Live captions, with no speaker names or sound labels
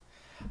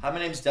Hi, my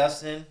name's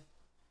Dustin.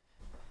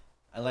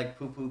 I like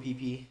poo-poo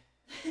pee-pee.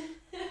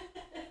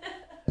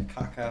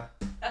 Caca.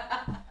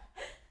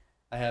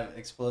 I have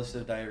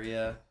explosive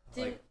diarrhea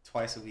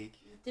twice a week.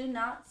 Do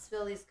not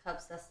spill these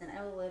cups, Dustin.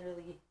 I will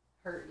literally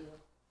hurt you.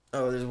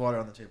 Oh, there's water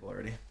on the table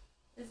already.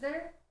 Is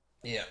there?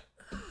 Yeah.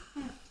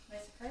 Am I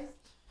surprised?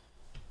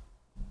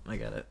 I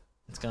got it.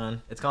 It's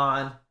gone. It's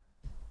gone.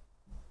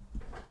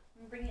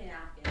 I'm bringing a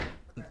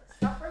napkin.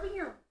 Stop rubbing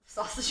your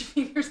sausage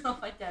fingers on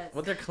my desk.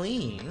 Well, they're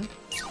clean.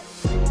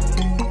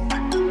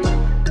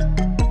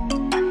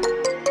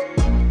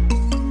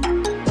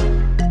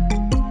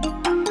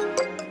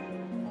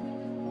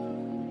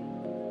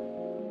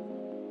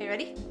 You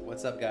ready?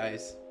 What's up,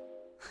 guys?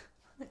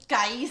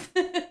 Guys.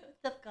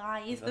 What's up,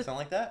 guys? Does that sound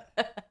like that?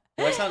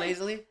 Do I sound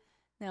nasally?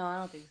 No, I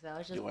don't think so.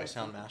 It's just Do I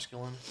sound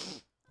masculine?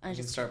 I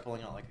can start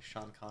pulling out like a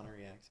Sean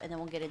Connery accent. And then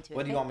we'll get into it.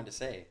 What do you want me to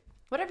say?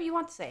 Whatever you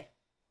want to say.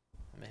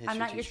 I'm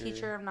not your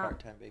teacher.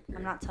 Part-time baker.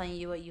 I'm not telling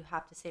you what you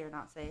have to say or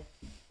not say.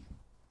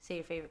 Say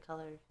your favorite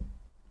color.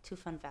 2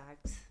 fun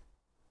facts.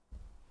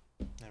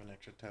 I have an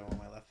extra toe on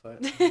my left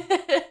foot.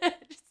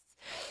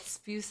 Just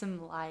spew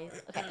some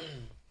lies. Okay.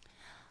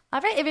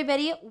 All right,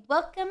 everybody.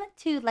 Welcome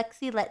to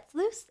Lexi Let's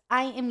Loose.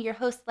 I am your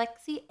host,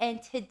 Lexi,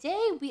 and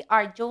today we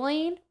are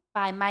joined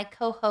by my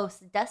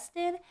co-host,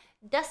 Dustin.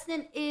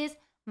 Dustin is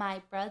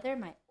my brother,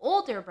 my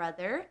older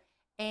brother,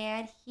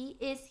 and he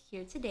is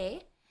here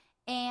today.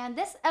 And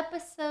this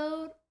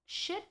episode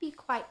should be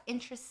quite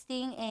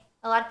interesting, and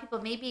a lot of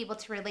people may be able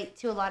to relate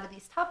to a lot of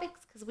these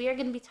topics because we are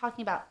going to be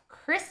talking about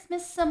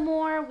Christmas some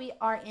more. We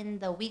are in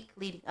the week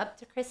leading up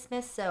to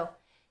Christmas, so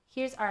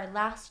here's our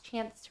last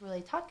chance to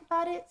really talk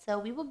about it. So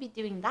we will be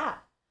doing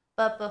that.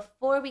 But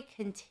before we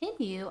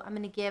continue, I'm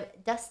going to give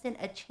Dustin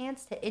a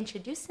chance to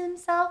introduce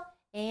himself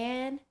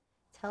and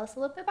tell us a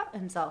little bit about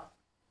himself.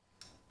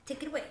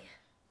 Take it away.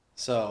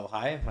 So,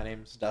 hi, my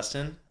name's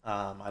Dustin.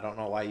 I don't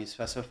know why you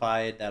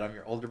specified that I'm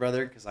your older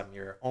brother, because I'm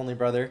your only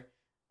brother.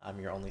 I'm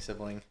your only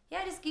sibling.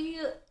 Yeah, just give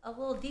you a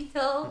little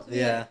detail.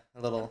 Yeah,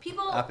 a little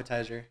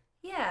appetizer.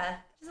 Yeah,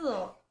 just a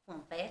little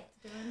fact.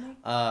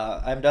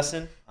 I'm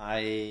Dustin.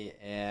 I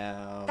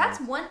am... That's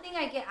one thing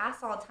I get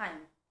asked all the time.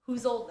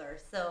 Who's older?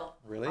 So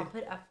really? I'll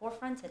put a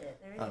forefront to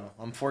it. There it is.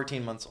 I'm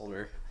 14 months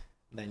older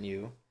than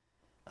you.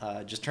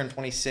 Just turned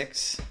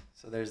 26,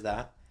 so there's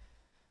that.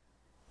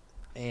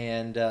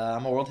 And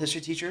I'm a world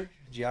history teacher,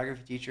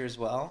 geography teacher as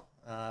well,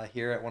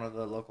 here at one of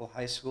the local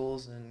high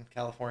schools in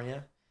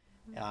California.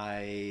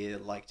 I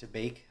like to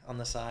bake on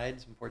the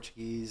side, some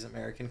Portuguese,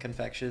 American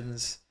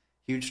confections,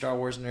 huge Star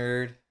Wars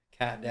nerd,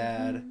 cat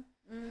dad,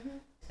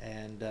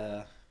 and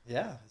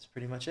yeah, that's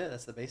pretty much it.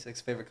 That's the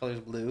basics. Favorite color is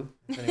blue,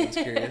 if anyone's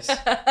curious.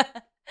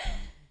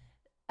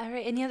 All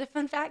right, any other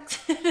fun facts?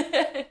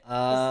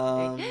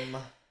 No,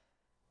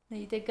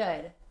 you did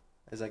good.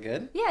 Is that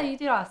good? Yeah, you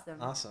did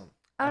awesome. Awesome.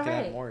 All I can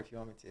right. add more if you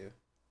want me to.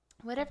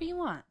 Whatever you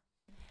want.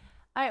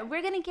 All right,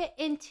 we're going to get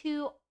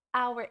into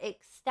our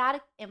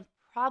ecstatic and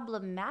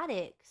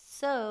problematic.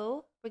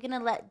 So we're going to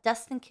let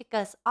Dustin kick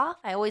us off.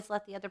 I always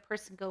let the other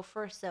person go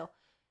first. So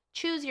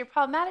choose your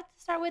problematic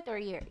to start with or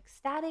your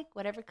ecstatic,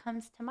 whatever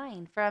comes to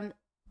mind from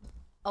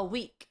a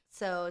week.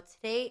 So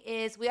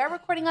today we are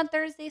recording on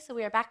Thursday, so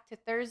we are back to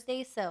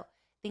Thursday. So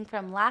think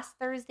from last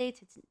Thursday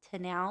to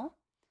now.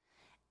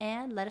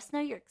 And let us know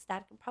your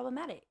ecstatic and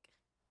problematic.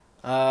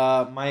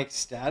 My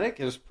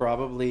ecstatic is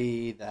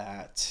probably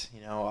that,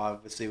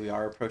 obviously we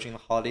are approaching the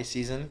holiday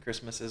season.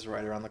 Christmas is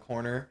right around the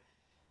corner.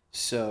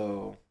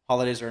 So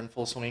holidays are in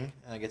full swing.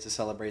 I get to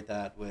celebrate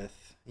that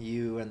with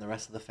you and the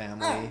rest of the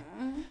family.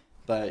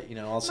 But,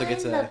 also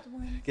get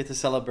to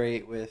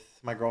celebrate with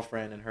my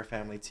girlfriend and her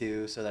family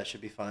too. So that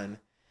should be fun.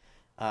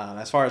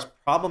 As far as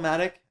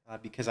problematic,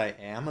 because I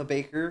am a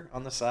baker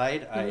on the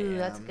side.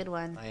 That's a good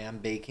one. I am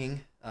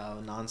baking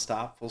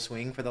nonstop, full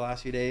swing for the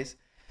last few days.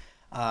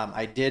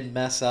 I did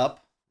mess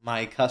up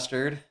my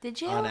custard. Did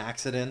you? On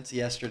accident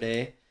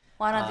yesterday.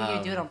 Well, I don't think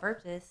you do it on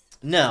purpose.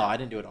 No, I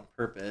didn't do it on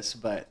purpose,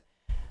 but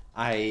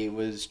I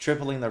was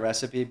tripling the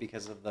recipe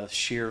because of the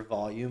sheer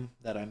volume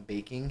that I'm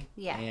baking.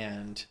 Yeah.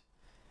 And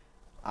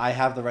I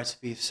have the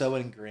recipe so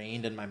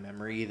ingrained in my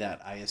memory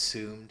that I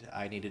assumed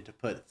I needed to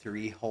put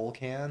 3 whole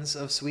cans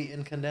of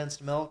sweetened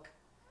condensed milk.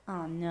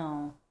 Oh,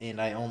 no.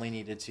 And I only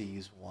needed to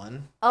use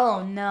 1.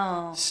 Oh,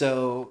 no.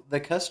 So the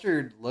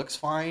custard looks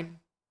fine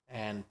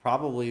and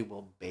probably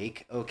will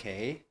bake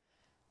okay.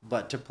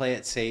 But to play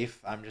it safe,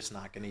 I'm just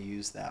not going to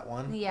use that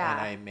one. Yeah. And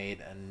I made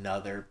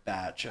another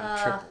batch of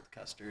tripled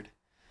custard.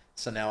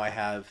 So now I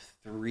have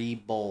 3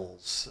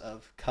 bowls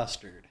of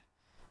custard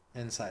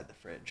inside the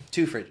fridge.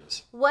 2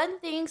 fridges. One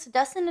thing, so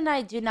Dustin and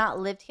I do not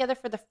live together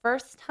for the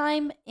first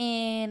time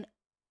in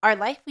our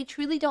life. We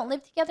truly don't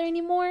live together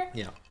anymore.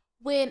 Yeah.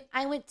 When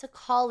I went to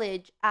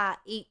college at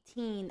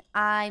 18,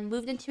 I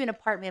moved into an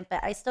apartment,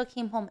 but I still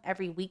came home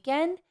every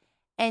weekend.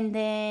 And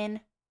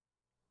then,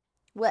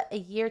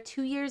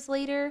 2 years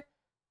later,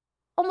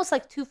 almost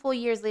like 2 full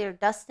years later,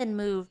 Dustin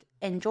moved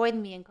and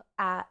joined me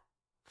at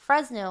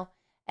Fresno.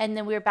 And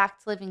then we were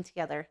back to living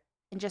together.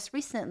 And just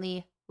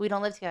recently, we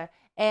don't live together.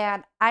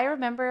 And I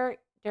remember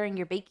during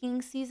your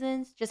baking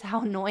seasons, just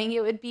how annoying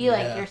it would be,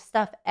 like your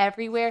stuff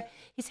everywhere.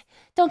 He's like,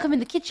 don't come in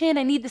the kitchen.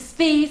 I need the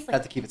space. Like,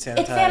 have to keep it sanitized.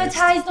 It's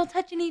sanitized. Don't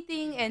touch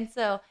anything. And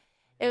so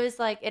it was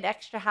like an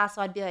extra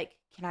hassle. I'd be like,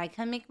 can I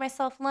come make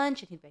myself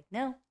lunch? And he'd be like,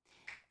 no.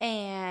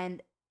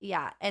 And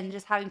yeah, and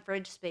just having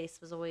fridge space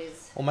was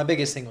always Well, my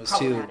biggest thing was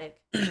too,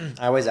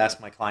 I always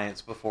ask my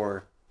clients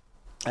before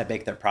I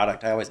bake their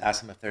product, I always ask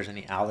them if there's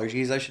any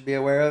allergies I should be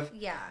aware of.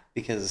 Yeah.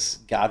 Because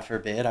God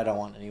forbid, I don't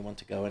want anyone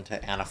to go into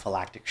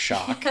anaphylactic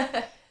shock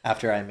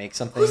after I make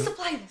something. Who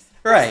supplied this?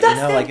 Right, you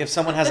know, like if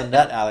someone has a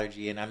nut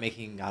allergy and I'm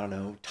making, I don't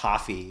know,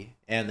 toffee,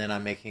 and then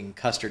I'm making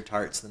custard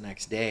tarts the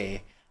next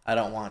day, I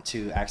don't want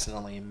to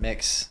accidentally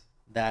mix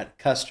that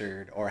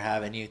custard or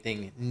have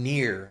anything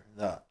near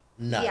the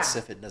nuts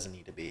if it doesn't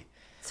need to be.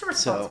 It's a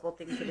responsible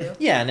thing to do.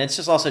 Yeah, and it's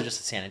just also just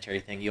a sanitary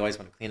thing. You always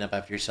want to clean up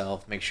after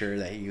yourself, make sure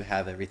that you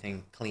have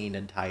everything clean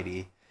and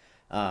tidy,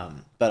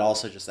 but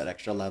also just that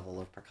extra level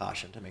of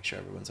precaution to make sure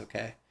everyone's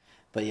okay.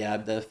 But yeah,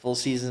 the full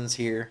season's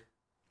here.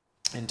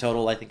 In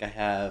total, I think I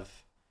have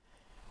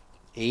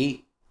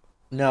 8.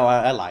 No,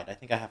 I lied. I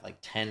think I have like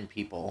 10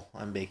 people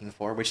I'm baking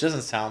for, which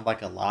doesn't sound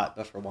like a lot,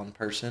 but for one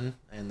person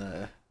and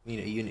the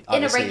in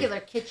a regular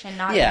kitchen,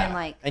 not even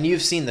like. And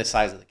you've seen the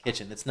size of the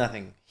kitchen. It's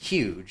nothing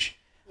huge.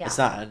 Yeah. It's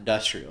not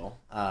industrial.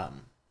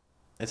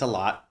 It's a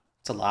lot.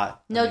 It's a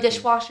lot. No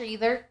dishwasher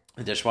either.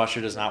 The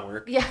dishwasher does not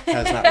work. Yeah.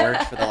 Has not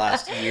worked for the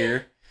last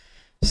year.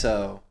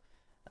 So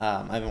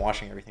I've been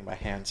washing everything by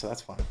hand, so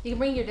that's fun. You can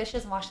bring your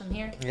dishes and wash them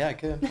here. Yeah, I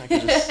could. I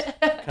could just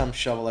come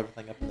shovel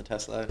everything up in the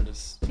Tesla and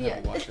just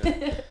have you wash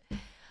it.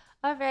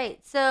 All right.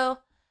 So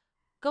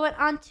going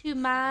on to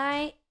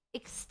my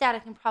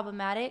ecstatic and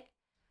problematic.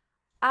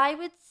 I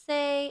would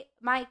say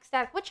my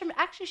ecstatic, which I'm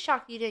actually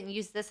shocked you didn't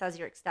use this as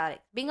your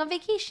ecstatic, being on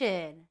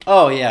vacation.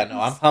 Oh, yeah.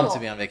 No, I'm pumped to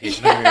be on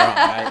vacation. Don't get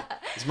me wrong.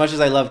 As much as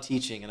I love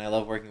teaching and I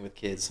love working with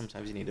kids,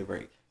 sometimes you need a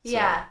break.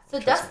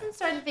 So Dustin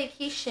started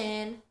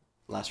vacation.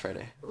 Last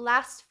Friday.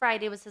 Last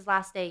Friday was his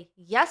last day.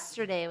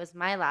 Yesterday was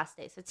my last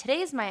day. So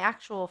today is my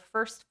actual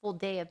first full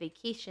day of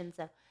vacation.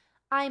 So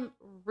I'm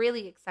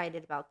really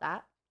excited about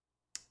that.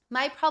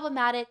 My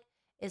problematic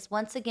is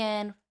once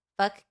again,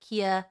 fuck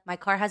Kia. My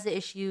car has the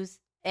issues.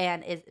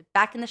 And is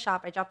back in the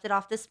shop. I dropped it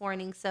off this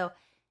morning. So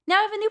now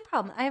I have a new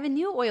problem. I have a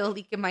new oil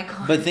leak in my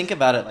car. But think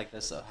about it like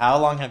this, though. How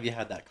long have you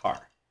had that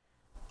car?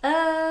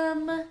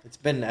 It's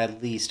been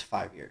at least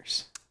 5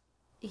 years.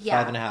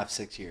 Yeah. 5.5,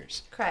 6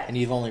 years. Correct. And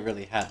you've only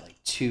really had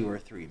like 2 or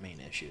 3 main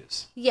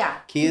issues. Yeah.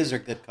 Kias are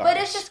good cars. But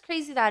it's just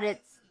crazy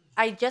that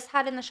I just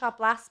had it in the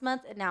shop last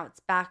month and now it's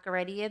back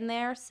already in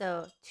there.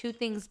 So 2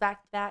 things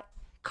back to back.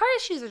 Car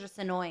issues are just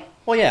annoying.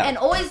 Well, yeah. And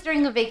always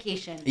during a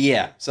vacation.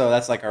 Yeah. So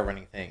that's like our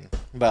running thing.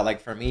 But like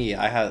for me,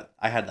 I had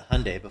the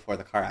Hyundai before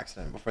the car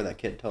accident, before that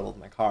kid totaled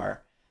my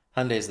car.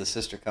 Hyundai is the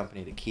sister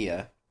company to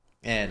Kia.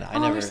 And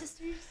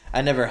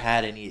I never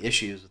had any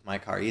issues with my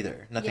car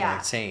either. Nothing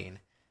insane.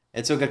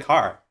 It's a good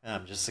car.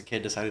 Just a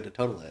kid decided to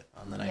total it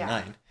on the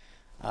 99.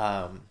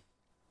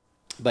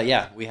 But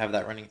yeah, we have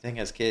that running thing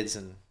as kids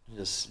and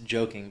just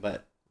joking,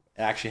 but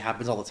it actually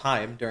happens all the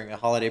time. During a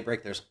holiday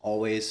break, there's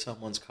always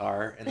someone's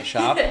car in the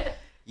shop.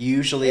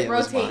 Usually it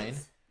was mine.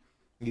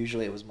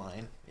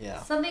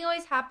 Yeah. Something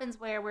always happens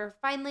where we're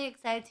finally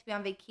excited to be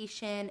on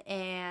vacation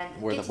and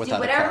get to do without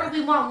whatever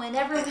we want,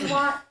 whenever we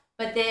want,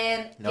 but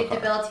then get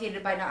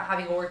debilitated by not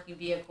having a working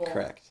vehicle.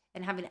 Correct.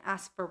 And having to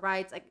ask for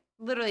rides. Like,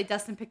 literally,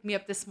 Dustin picked me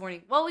up this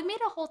morning. Well, we made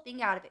a whole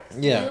thing out of it.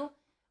 Yeah.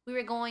 We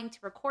were going to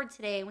record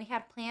today, and we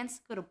had plans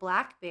to go to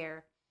Black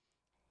Bear.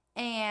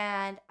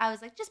 And I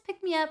was like, just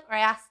pick me up. Or I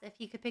asked if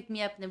he could pick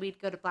me up, and then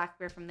we'd go to Black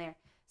Bear from there.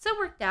 So it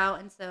worked out,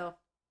 and so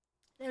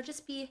it'll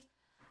just be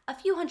a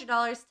few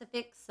 $100s to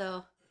fix.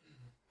 So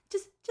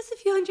just a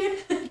few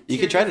hundred. You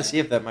could try to see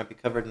if that might be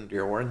covered under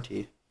your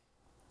warranty.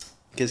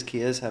 Because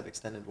Kias have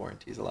extended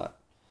warranties a lot.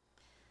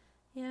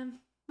 Yeah,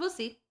 we'll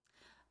see.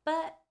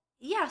 But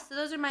yeah, so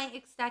those are my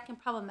ecstatic and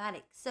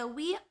problematic. So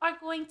we are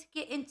going to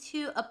get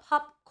into a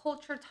pop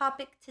culture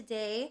topic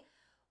today.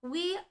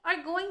 We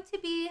are going to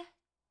be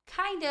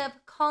kind of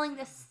calling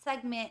this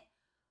segment,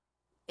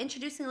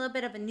 introducing a little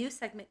bit of a new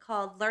segment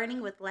called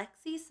Learning with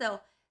Lexi.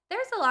 So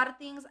there's a lot of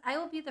things, I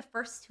will be the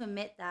first to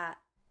admit that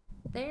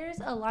there's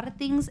a lot of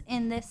things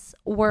in this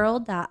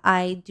world that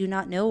I do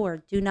not know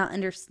or do not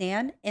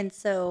understand. And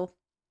so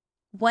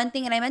one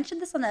thing, and I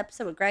mentioned this on the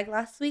episode with Greg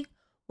last week,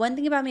 one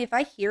thing about me, if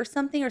I hear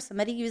something or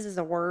somebody uses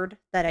a word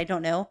that I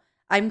don't know,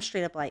 I'm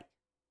straight up like,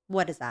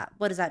 what is that?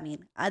 What does that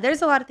mean?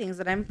 There's a lot of things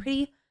that I'm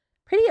pretty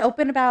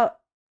open about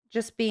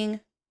just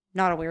being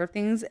not aware of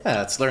things.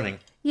 Yeah, it's learning.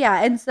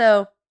 Yeah, and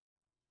so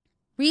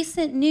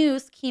recent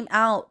news came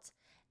out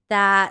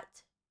that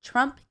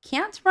Trump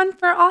can't run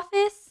for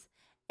office.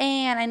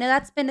 And I know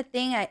that's been a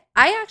thing. I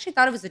actually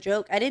thought it was a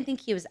joke. I didn't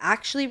think he was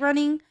actually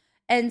running.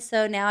 And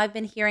so now I've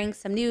been hearing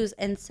some news.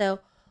 And so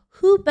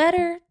who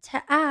better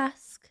to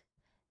ask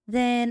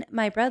than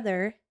my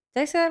brother?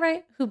 Did I say that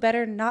right? Who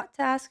better not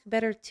to ask? Who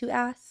better to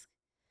ask?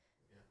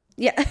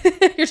 Yeah.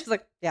 You're just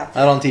like, yeah.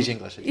 I don't teach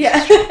English.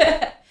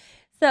 Yeah.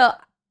 So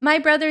My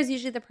brother is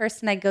usually the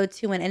person I go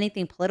to when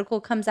anything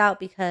political comes out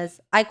because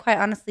I quite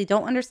honestly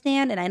don't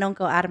understand and I don't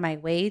go out of my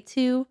way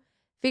to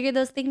figure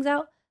those things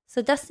out.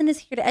 So Dustin is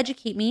here to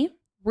educate me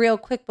real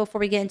quick before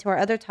we get into our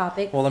other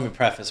topic. Well, let me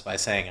preface by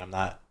saying I'm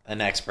not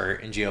an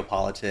expert in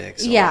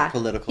geopolitics or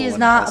political He's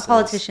analysis. not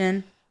a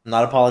politician. I'm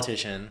not a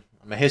politician.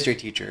 I'm a history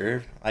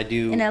teacher.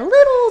 In a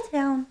little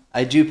town.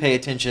 I do pay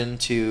attention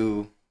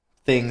to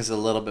things a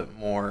little bit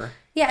more.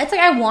 Yeah, it's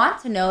like I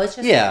want to know. It's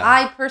just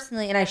I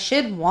personally, and I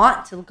should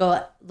want to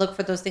go look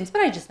for those things, but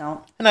I just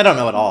don't. And I don't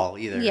know it all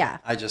either. Yeah.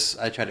 I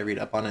try to read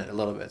up on it a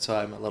little bit so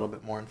I'm a little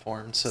bit more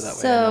informed so that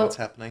way I know what's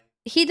happening.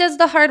 He does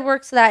the hard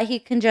work so that he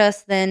can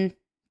just then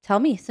tell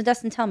me. So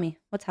Dustin, tell me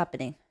what's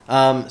happening.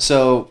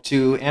 So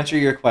to answer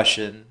your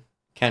question,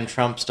 can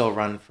Trump still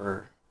run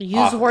for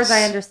office? Words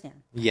I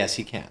understand. Yes,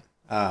 he can.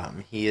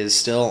 He is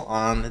still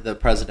on the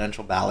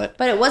presidential ballot.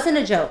 But it wasn't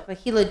a joke. Like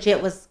he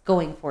legit was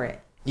going for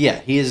it.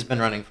 Yeah, he has been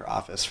running for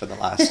office for the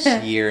last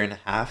year and a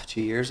half, 2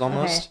 years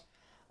almost.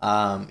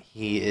 Okay.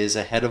 He is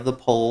ahead of the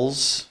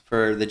polls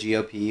for the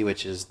GOP,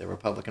 which is the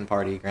Republican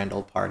Party, grand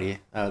old party.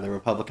 The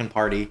Republican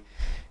Party.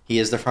 He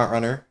is the front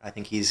runner. I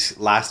think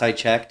last I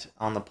checked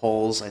on the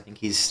polls, I think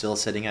he's still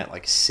sitting at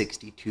like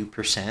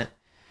 62%.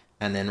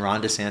 And then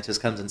Ron DeSantis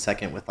comes in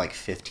second with like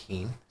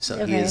 15.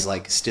 So he is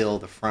like still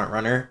the front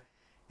runner.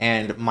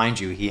 And mind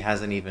you, he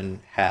hasn't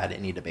even had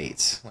any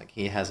debates. Like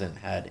he hasn't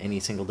had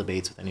any single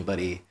debates with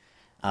anybody.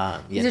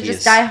 These are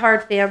just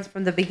diehard fans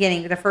from the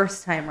beginning, the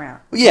first time around.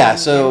 Yeah,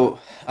 so,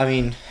 I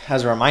mean,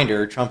 as a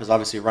reminder, Trump is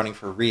obviously running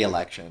for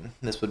re-election.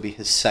 This would be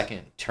his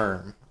second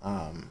term.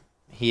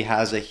 He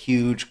has a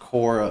huge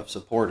core of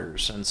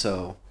supporters, and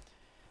so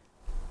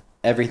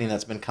everything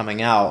that's been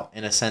coming out,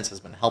 in a sense, has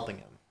been helping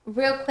him.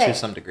 Real quick, to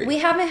some degree. We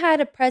haven't had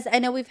a president. I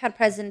know we've had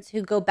presidents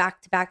who go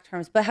back-to-back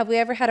terms, but have we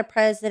ever had a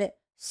president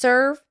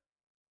serve,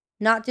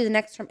 not do the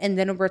next term, and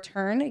then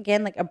return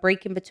again, like a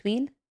break in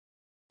between?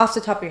 Off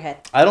the top of your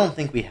head. I don't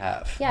think we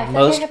have. Yeah,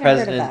 most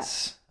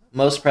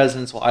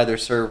presidents will either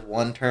serve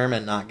one term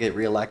and not get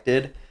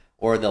reelected,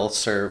 or they'll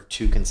serve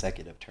 2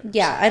 consecutive terms.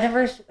 Yeah,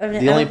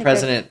 the only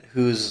president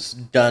who's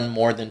done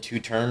more than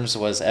 2 terms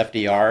was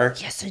FDR.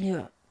 Yes, I knew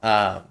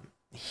it.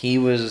 He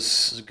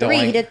was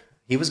going.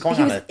 He was going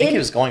on. I think he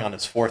was going on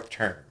his 4th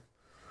term.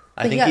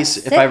 I think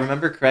if I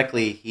remember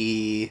correctly,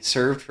 he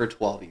served for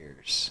 12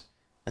 years.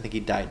 I think he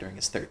died during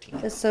his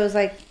 13th. So it was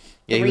like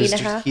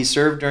 3.5. He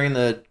served during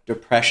the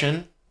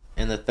Depression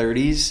in the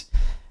 30s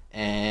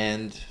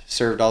and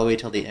served all the way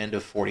till the end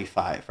of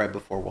 45, right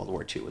before World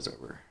War II was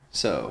over.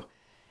 So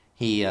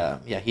he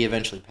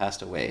eventually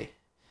passed away.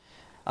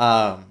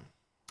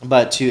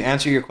 But to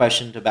answer your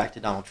question back to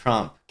Donald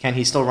Trump, can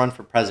he still run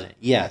for president?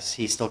 Yes,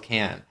 he still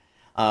can.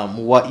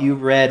 What you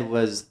read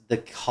was the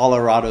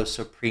Colorado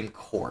Supreme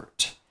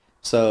Court.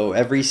 So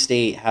every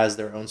state has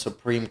their own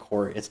Supreme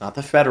Court. It's not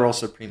the federal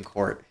Supreme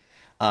Court,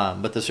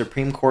 but the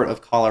Supreme Court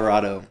of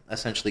Colorado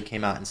essentially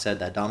came out and said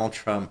that Donald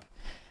Trump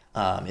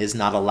is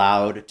not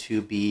allowed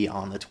to be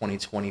on the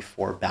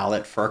 2024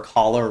 ballot for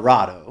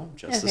Colorado,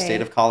 just the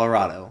state of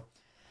Colorado,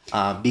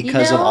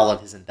 because of all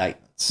of his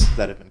indictments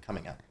that have been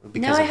coming out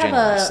because of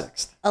January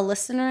 6th. A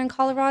listener in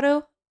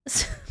Colorado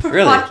for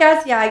really?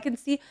 Podcast. Yeah, I can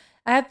see.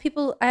 I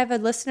have a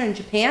listener in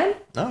Japan,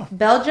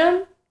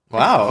 Belgium.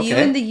 Wow, a few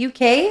in the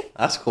UK.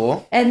 That's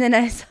cool. And then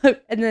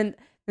and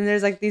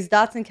there's like these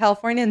dots in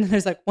California, and then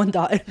there's like 1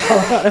 dot in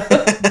Colorado.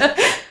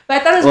 But I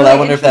thought it was really I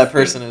wonder if that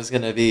person is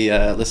going to be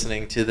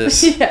listening to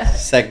this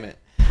segment.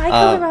 Hi,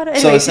 Colorado.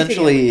 So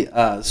essentially,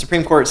 the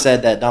Supreme Court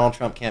said that Donald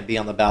Trump can't be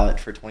on the ballot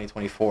for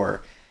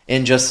 2024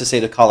 in just the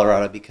state of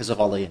Colorado because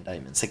of all the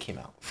indictments that came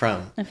out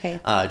from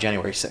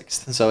January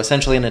 6th. And so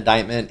essentially an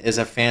indictment is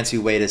a fancy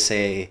way to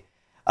say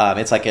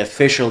it's like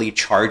officially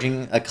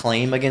charging a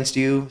claim against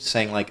you,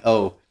 saying like,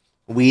 oh,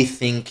 we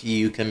think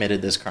you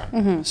committed this crime.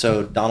 Mm-hmm.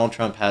 So Donald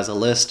Trump has a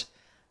list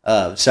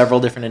of several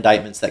different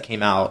indictments that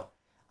came out.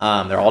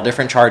 They're all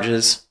different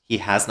charges. He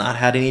has not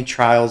had any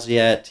trials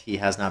yet. He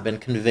has not been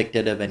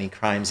convicted of any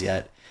crimes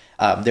yet.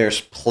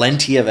 There's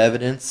plenty of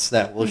evidence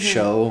that will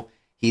show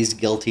he's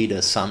guilty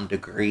to some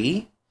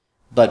degree.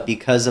 But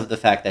because of the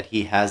fact that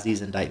he has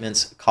these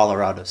indictments,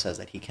 Colorado says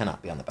that he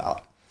cannot be on the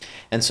ballot.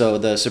 And so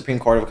the Supreme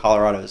Court of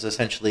Colorado is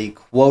essentially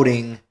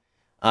quoting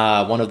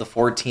one of the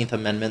 14th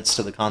Amendments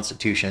to the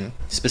Constitution,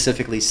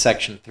 specifically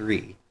Section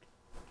 3.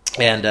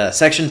 And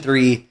Section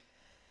 3,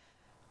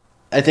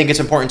 I think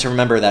it's important to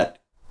remember that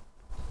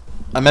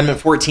Amendment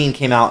 14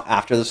 came out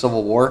after the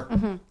Civil War.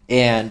 Mm-hmm.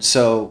 And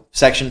so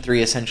Section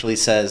 3 essentially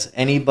says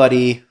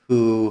anybody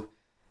who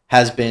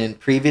has been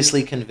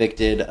previously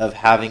convicted of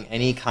having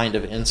any kind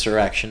of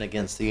insurrection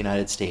against the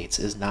United States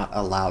is not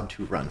allowed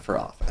to run for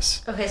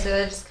office. Okay, so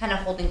they're just kind of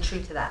holding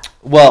true to that.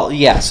 Well,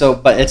 yeah,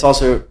 but it's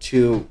also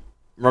to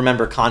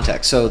remember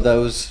context. So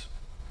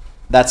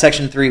that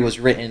Section 3 was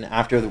written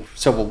after the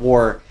Civil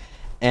War,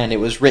 and it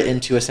was written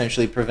to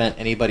essentially prevent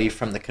anybody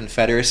from the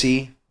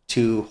Confederacy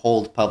to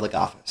hold public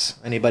office.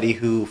 Anybody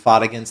who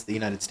fought against the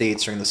United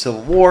States during the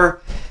Civil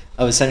War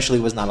essentially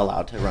was not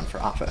allowed to run for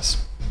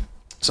office.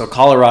 So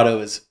Colorado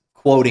is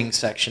quoting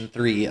Section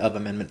 3 of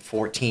Amendment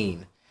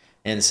 14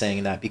 and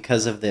saying that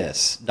because of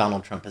this,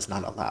 Donald Trump is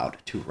not allowed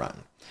to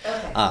run.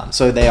 Okay.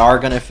 So they are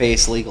going to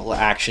face legal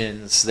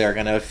actions. They're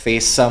going to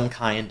face some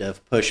kind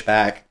of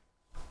pushback.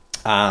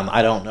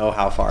 I don't know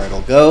how far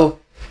it'll go.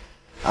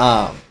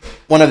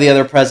 One of the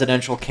other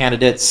presidential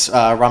candidates,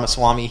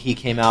 Ramaswamy, he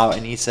came out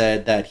and he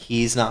said that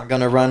he's not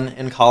going to run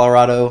in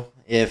Colorado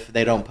if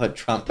they don't put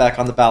Trump back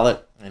on the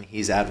ballot, and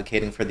he's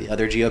advocating for the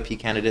other GOP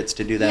candidates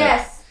to do that.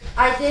 Yes,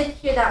 I did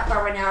hear that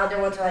part right now. Other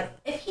ones are like,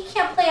 if he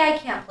can't play, I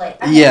can't play.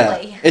 I Yeah,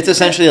 can't play. it's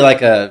essentially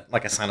like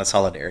a sign of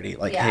solidarity.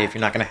 Like, Yeah. hey, if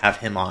you're not going to have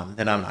him on,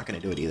 then I'm not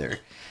going to do it either.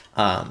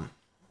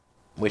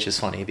 Which is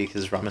funny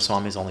because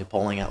Ramaswamy's only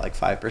polling at like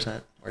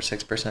 5% or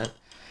 6%.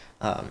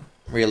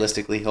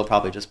 Realistically, he'll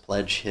probably just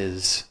pledge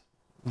his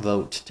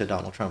vote to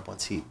Donald Trump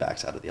once he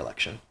backs out of the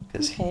election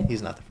because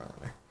he's not the front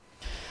runner.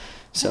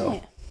 So,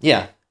 Right.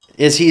 yeah.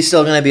 Is he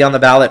still going to be on the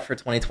ballot for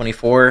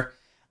 2024?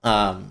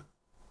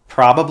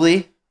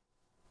 Probably.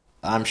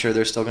 I'm sure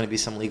there's still going to be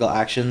some legal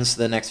actions.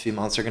 The next few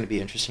months are going to be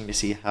interesting to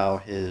see how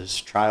his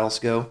trials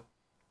go,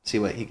 see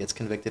what he gets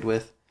convicted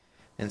with,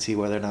 and see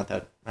whether or not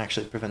that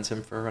actually prevents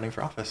him from running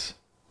for office.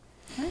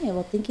 All right,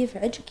 well, thank you for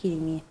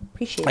educating me.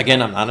 Appreciate it.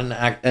 Again, I'm not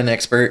an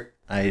expert.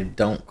 I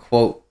don't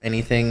quote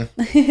anything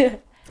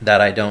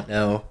that I don't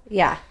know.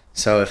 Yeah.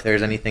 So if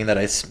there's anything that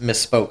I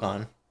misspoke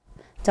on,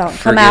 Don't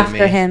come after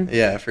me. him.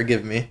 Yeah,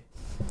 forgive me.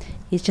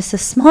 He's just a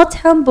small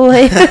town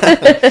boy.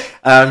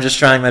 I'm just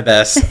trying my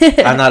best.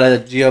 I'm not a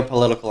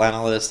geopolitical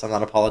analyst. I'm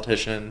not a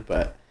politician,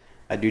 but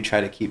I do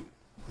try to keep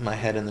my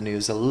head in the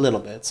news a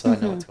little bit so I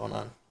know what's going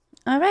on.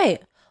 All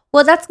right.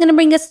 Well, that's going to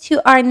bring us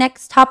to our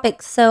next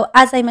topic. So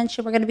as I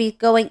mentioned, we're going to be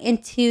going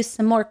into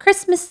some more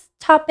Christmas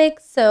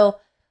topics. So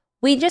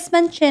we just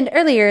mentioned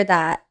earlier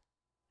that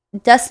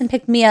Dustin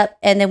picked me up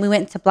and then we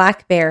went to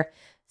Black Bear.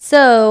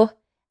 So,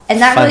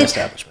 and that Fun really...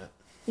 establishment.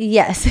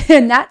 Yes,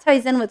 and that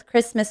ties in with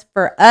Christmas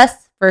for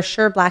us. For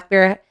sure, Black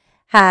Bear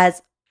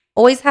has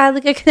always had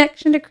like a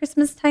connection to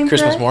Christmas time.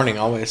 Christmas morning,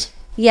 always.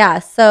 Yeah,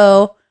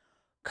 so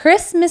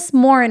Christmas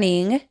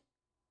morning,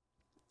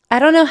 I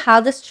don't know how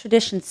this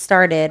tradition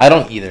started. I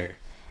don't either.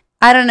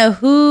 I don't know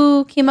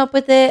who came up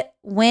with it,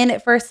 when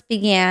it first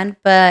began,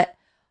 but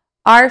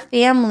our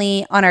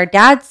family on our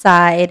dad's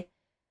side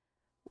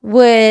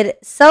would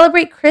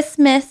celebrate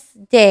Christmas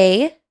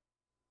Day.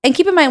 And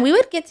keep in mind, we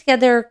would get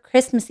together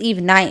Christmas Eve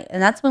night,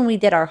 and that's when we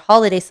did our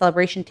holiday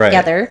celebration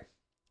together. Right.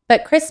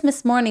 But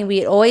Christmas morning,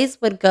 we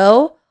always would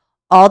go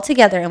all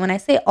together. And when I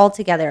say all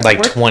together,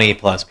 like 20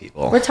 plus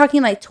people. We're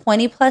talking like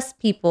 20 plus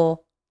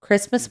people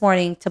Christmas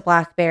morning to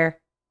Black Bear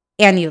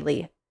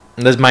annually.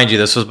 Mind you,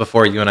 this was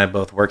before you and I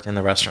both worked in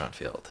the restaurant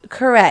field.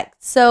 Correct.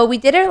 So we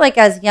did it like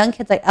as young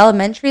kids, like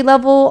elementary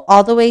level,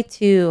 all the way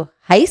to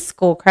high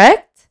school,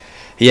 correct?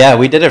 Yeah,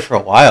 we did it for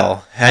a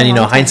while. And,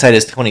 hindsight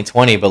is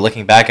 20/20, but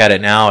looking back at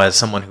it now as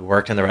someone who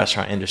worked in the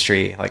restaurant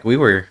industry, like we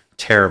were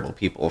terrible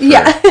people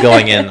for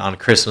going in on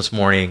Christmas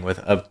morning with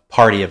a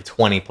party of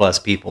 20 plus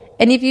people.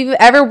 And if you've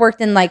ever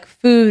worked in like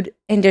food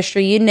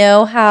industry, you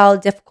know how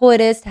difficult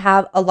it is to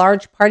have a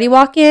large party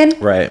walk in.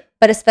 Right.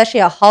 But especially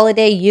a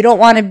holiday, you don't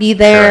want to be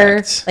there.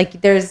 Correct. Like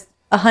there's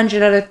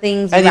 100 other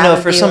things.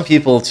 And for some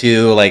people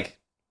too, like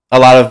a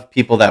lot of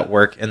people that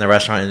work in the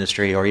restaurant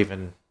industry or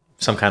even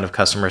some kind of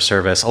customer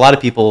service, a lot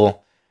of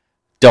people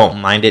don't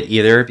mind it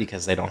either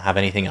because they don't have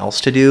anything else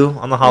to do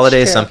on the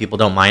holidays. Some people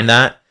don't mind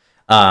that.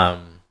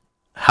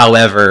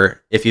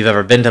 However, if you've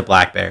ever been to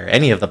Black Bear,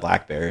 any of the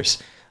Black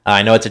Bears,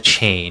 I know it's a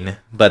chain,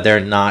 but they're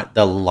not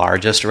the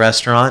largest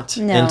restaurant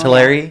in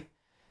Tulare.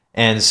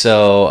 And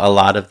so a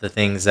lot of the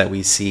things that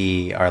we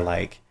see are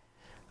like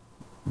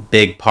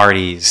big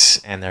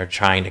parties and they're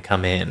trying to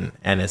come in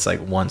and it's like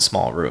one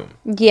small room.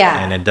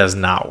 Yeah. And it does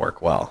not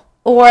work well.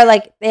 Or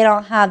like they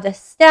don't have the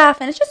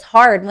staff, and it's just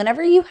hard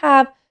whenever you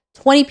have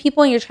 20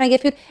 people and you're trying to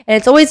get food,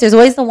 and there's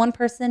always the one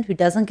person who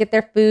doesn't get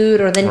their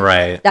food, or then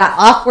that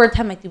awkward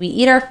time, like, do we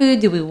eat our food?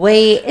 Do we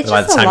wait? It's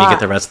by just the time you get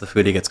the rest of the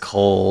food, it gets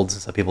cold,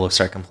 so people will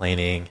start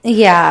complaining.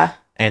 Yeah.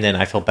 And then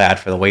I feel bad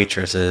for the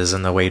waitresses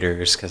and the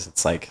waiters because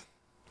it's like,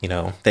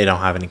 they don't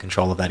have any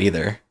control of that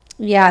either.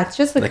 Yeah, it's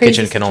just the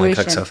kitchen situation. Can only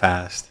cook so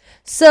fast.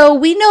 So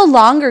we no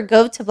longer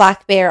go to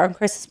Black Bear on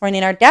Christmas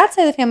morning. Our dad's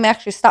side of the family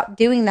actually stopped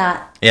doing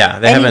that. Yeah,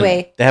 they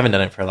haven't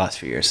done it for the last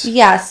few years.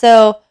 Yeah,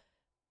 so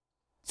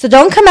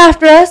don't come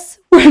after us.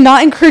 We're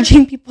not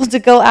encouraging people to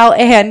go out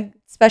and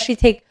especially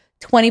take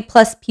 20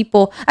 plus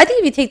people. I think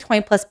if you take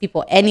 20 plus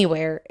people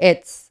anywhere,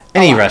 it's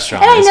any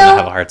restaurant is going to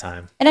have a hard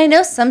time. And I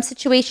know some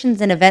situations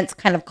and events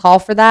kind of call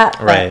for that.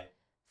 Right.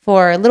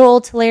 For little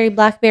old Tulare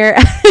Black Bear,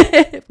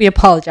 we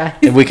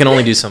apologize. We can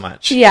only do so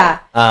much. Yeah.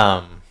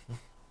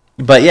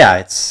 But yeah,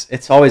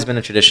 it's always been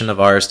a tradition of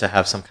ours to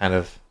have some kind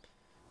of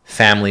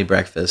family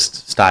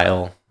breakfast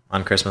style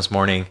on Christmas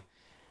morning.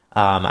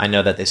 I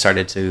know that they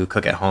started to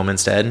cook at home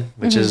instead,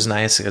 which is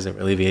nice because it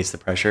alleviates the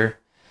pressure.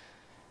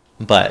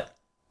 But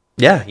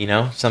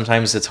yeah,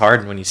 sometimes it's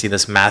hard when you see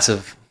this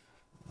massive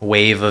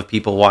wave of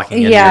people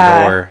walking in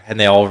your door, and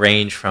they all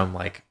range from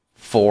like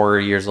 4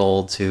 years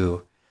old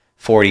to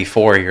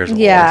 44 years old.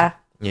 Yeah.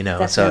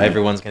 So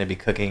everyone's going to be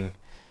cooking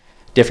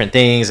different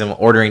things and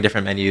ordering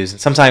different menus.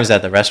 And sometimes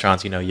at the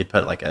restaurants, you'd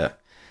put like a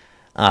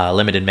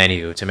limited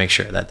menu to make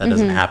sure that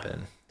doesn't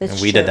happen. That's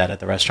and we true. did that at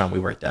the restaurant we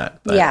worked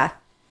at. But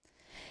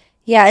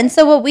Yeah, and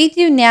so what we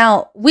do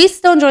now, we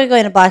still enjoy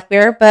going to Black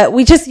Bear, but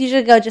we just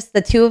usually go just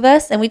the two of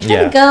us, and we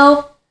try to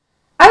go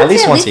at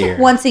least once a year.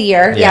 Once a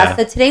year, Yeah.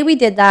 So today we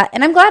did that,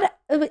 and I'm glad.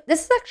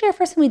 This is actually our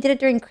first time we did it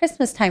during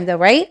Christmas time, though,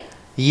 right?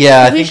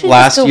 Yeah, I think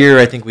last year,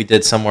 I think we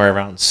did somewhere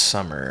around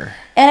summer.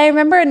 And I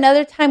remember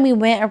another time we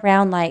went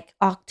around like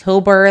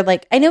October.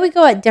 Like, I know we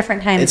go at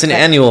different times. It's an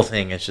annual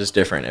thing. It's just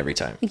different every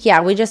time.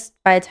 Yeah, we just,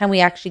 by the time we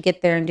actually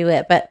get there and do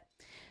it. But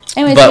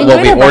anyways,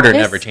 what we order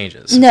never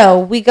changes. No,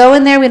 we go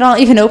in there. We don't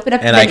even open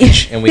up the menu.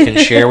 And we can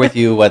share with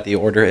you what the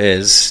order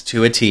is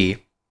to a T.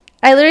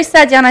 I literally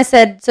sat down. I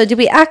said, so do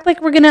we act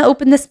like we're going to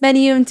open this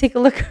menu and take a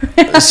look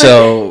around?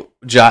 So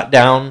jot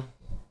down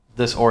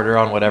this order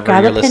on whatever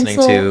you're listening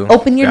to.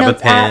 Open your Grab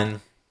notes a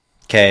pen.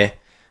 Okay.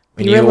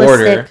 When you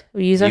order,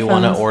 you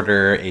want to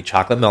order a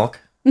chocolate milk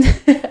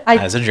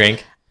as a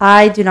drink.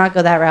 I do not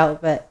go that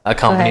route, but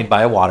accompanied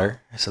by a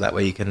water, so that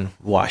way you can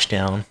wash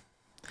down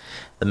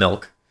the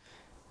milk.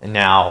 And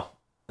now,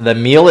 the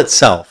meal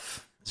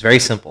itself is very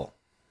simple.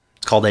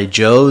 It's called a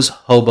Joe's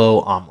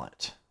Hobo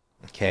Omelet.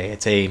 Okay,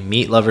 it's a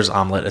meat lover's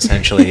omelet,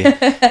 essentially.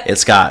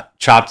 It's got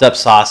chopped up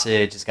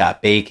sausage, it's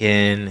got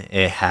bacon,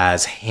 it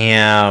has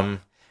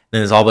ham. Then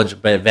there's a whole bunch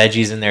of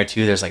veggies in there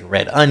too. There's like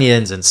red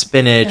onions and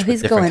spinach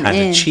with different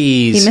kinds of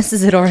cheese. He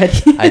misses it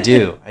already. I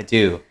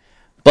do.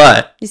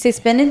 But you say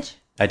spinach?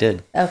 I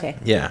did. Okay.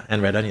 Yeah,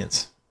 and red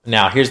onions.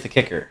 Now, here's the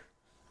kicker.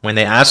 When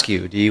they ask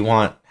you, do you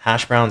want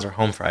hash browns or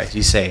home fries?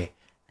 You say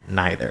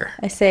neither.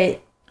 I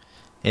say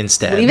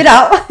instead. Leave it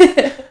out.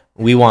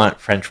 We want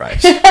French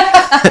fries.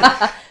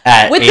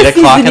 At 8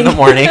 o'clock in the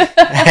morning.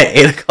 At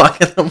 8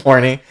 o'clock in the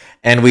morning.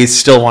 And we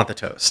still want the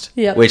toast.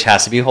 Yep. Which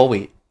has to be whole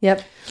wheat.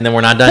 Yep. And then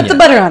we're not done yet. Put the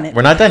butter on it.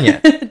 We're not done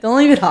yet. Don't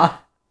leave it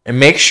hot. And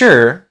make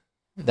sure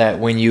that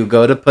when you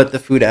go to put the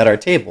food at our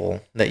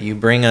table, that you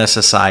bring us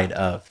a side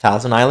of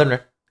Thousand Island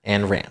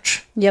and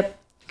ranch. Yep.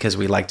 Because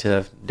we like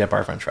to dip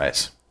our French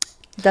fries.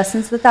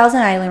 Dustin's the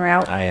Thousand Island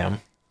route. I am.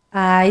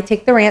 I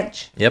take the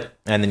ranch. Yep.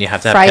 And then you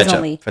have to have Fries ketchup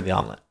only. for the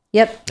omelet.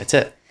 Yep. That's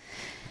it.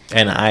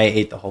 And I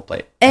ate the whole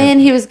plate.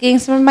 And he was getting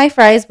some of my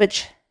fries,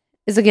 which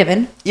is a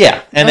given.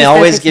 Yeah. And they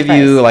always give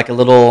you like a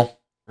little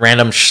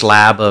random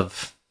slab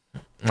of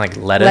like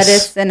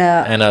lettuce and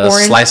a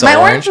orange. Slice of my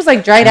orange. orange was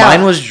like dried out.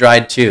 Mine was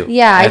dried too.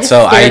 Yeah. And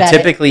so I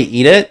typically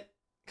eat it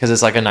because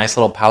it's like a nice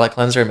little palate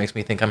cleanser. It makes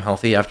me think I'm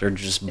healthy after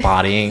just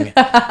bodying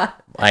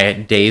my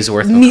day's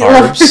worth of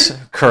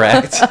carbs.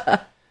 Correct.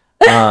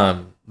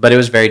 But it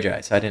was very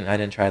dry, so I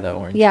didn't try the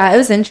orange. Yeah, it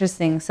was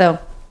interesting. So.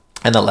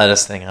 And the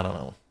lettuce thing, I don't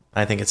know.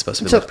 I think it's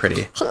supposed to look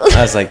pretty.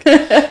 I was like,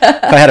 if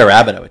I had a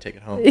rabbit, I would take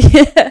it home.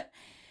 Yeah.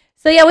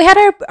 So yeah, we had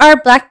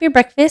our Black Bear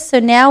breakfast. So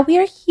now we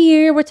are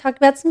here. We're talking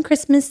about some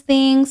Christmas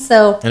things.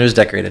 So and it was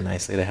decorated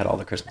nicely. They had all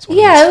the Christmas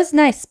ornaments. Yeah, it was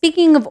nice.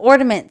 Speaking of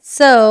ornaments,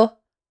 so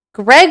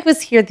Greg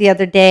was here the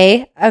other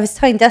day. I was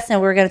telling Dustin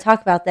we were going to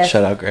talk about this.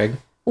 Shout out, Greg.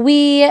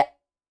 We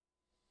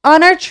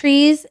on our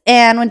trees,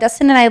 and when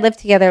Dustin and I live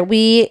together,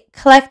 we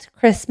collect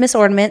Christmas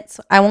ornaments.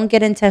 I won't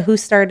get into who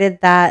started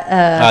that.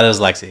 That was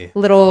Lexi.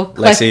 Little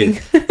collecting.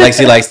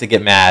 Lexi likes to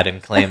get mad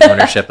and claim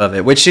ownership of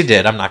it, which she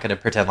did. I'm not going to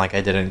pretend like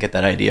I didn't get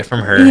that idea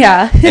from her.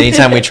 Yeah.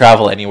 Anytime we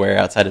travel anywhere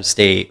outside of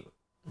state,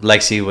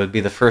 Lexi would be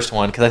the first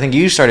one, because I think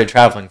you started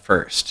traveling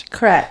first.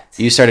 Correct.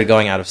 You started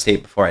going out of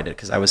state before I did,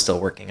 because I was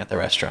still working at the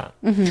restaurant.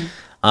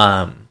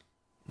 Mm-hmm.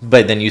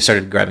 But then you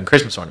started grabbing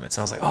Christmas ornaments,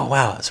 and I was like, "Oh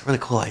wow, that's a really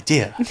cool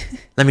idea.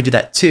 Let me do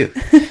that too.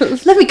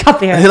 Let me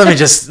copy her. Let me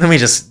just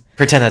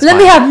pretend that's Let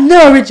mine. me have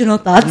no original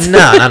thoughts. No,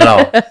 not at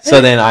all." So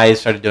then I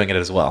started doing it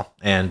as well,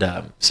 and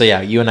so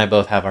yeah, you and I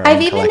both have our.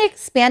 I've even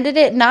expanded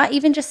it, not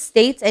even just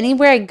states.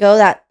 Anywhere I go,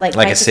 that like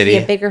a city,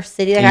 a bigger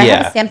city. Like I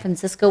have a San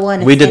Francisco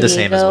one. We did the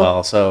same as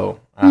well. So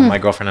my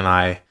girlfriend and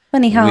I,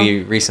 funny how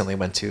we recently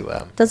went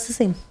to. Does the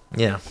same.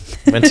 Yeah,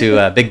 went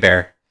to Big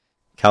Bear,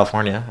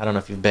 California. I don't know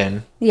if you've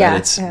been. Yeah, but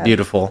it's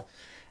beautiful,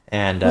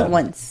 and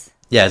once.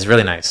 Yeah, it's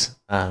really nice.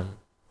 And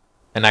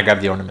I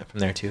grabbed the ornament from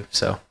there too.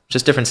 So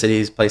just different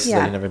cities, places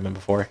that you've never been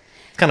before.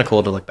 It's kind of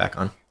cool to look back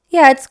on.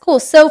 Yeah, it's cool.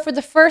 So for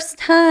the first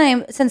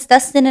time, since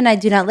Dustin and I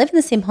do not live in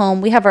the same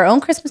home, we have our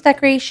own Christmas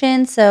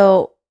decoration.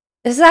 So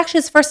this is actually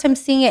his first time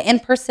seeing it in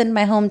person,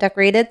 my home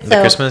decorated. So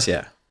the Christmas,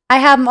 yeah. I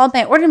have all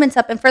my ornaments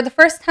up, and for the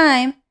first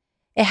time,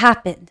 it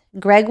happened.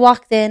 Greg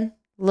walked in,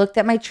 looked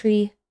at my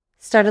tree,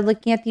 started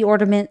looking at the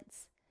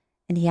ornaments,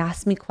 and he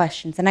asked me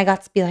questions. And I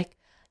got to be like,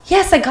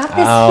 yes, I got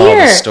this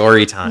here. The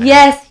story time.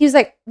 Yes. He was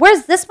like,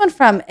 where's this one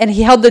from? And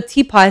he held the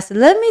teapot. I said,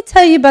 let me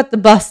tell you about the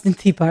Boston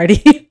Tea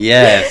Party.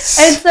 Yes.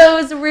 And so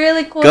it was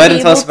really cool. Go ahead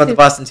and tell us about the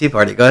Boston Tea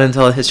Party. Go ahead and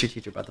tell a history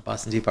teacher about the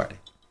Boston Tea Party.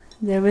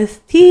 There was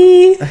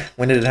tea.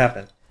 When did it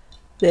happen?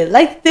 They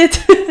liked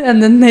it.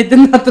 And then they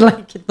did not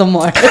like it no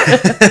more.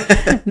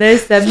 They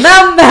said,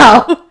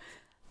 now.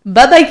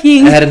 Bye-bye,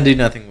 King. I had to do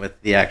nothing with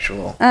the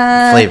actual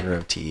flavor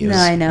of tea. No,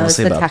 I know. It was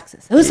the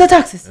taxes. It was the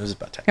taxes. It was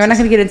about taxes. We're not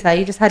going to get into that.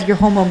 You just had your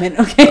whole moment,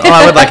 okay? Oh,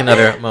 I would like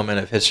another moment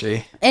of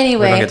history.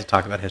 Anyway. We don't get to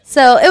talk about history.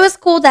 So it was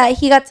cool that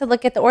he got to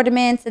look at the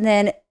ornaments. And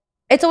then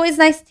it's always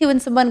nice, too, when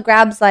someone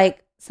grabs,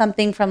 like,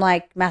 something from,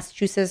 like,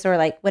 Massachusetts or,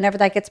 like, whenever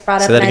that gets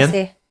brought up. Say that and again? I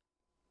say,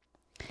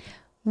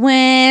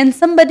 when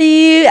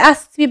somebody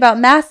asks me about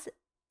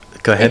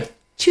Go ahead.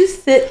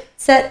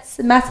 Massachusetts.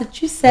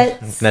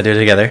 Can I do it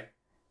together?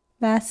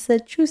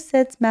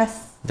 Massachusetts.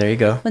 There you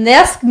go. When they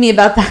ask me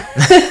about that.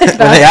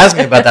 When they ask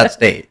me about that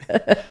state.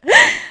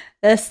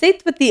 The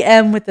state with the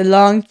M with the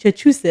long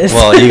Massachusetts.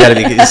 Well, you got to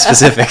be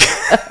specific.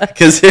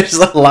 Because there's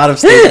a lot of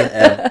states with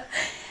M.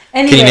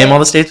 Anyway, can you name all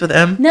the states with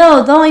M?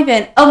 No, don't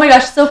even. Oh my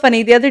gosh, so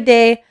funny. The other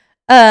day,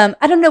 I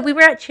don't know, we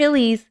were at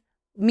Chili's,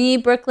 me,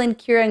 Brooklyn,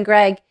 Kira, and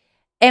Greg,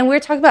 and we were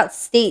talking about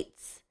states.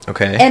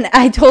 Okay. And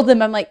I told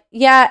them, I'm like,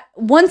 yeah,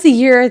 once a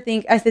year, I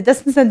think, I said,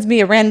 Dustin sends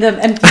me a random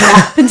empty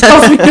map and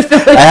tells me to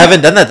fill it. I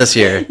haven't done that this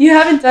year. You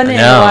haven't done it in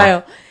a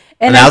while.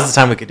 And now's the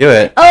time we could do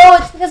it. Oh,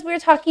 it's because we were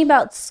talking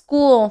about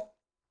school.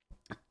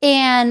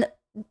 And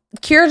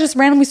Kira just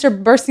randomly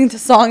started bursting into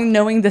song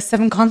knowing the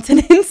 7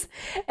 continents.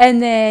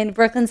 And then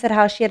Brooklyn said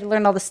how she had to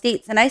learn all the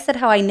states. And I said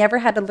how I never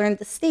had to learn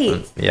the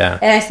states. Yeah.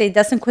 And I say,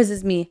 Dustin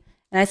quizzes me.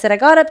 And I said, I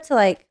got up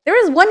to there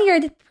was one year I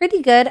did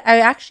pretty good. I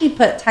actually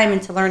put time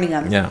into learning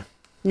them. Yeah.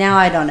 Now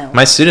I don't know.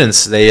 My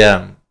students, they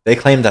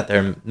claimed that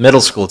their middle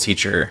school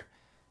teacher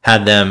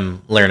had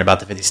them learn about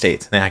the 50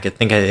 states. And I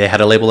think they had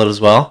to label it as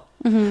well.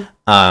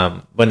 Mm-hmm.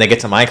 When they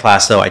get to my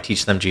class, though, I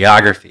teach them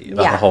geography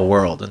about the whole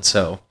world. And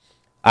so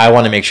I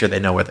want to make sure they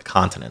know where the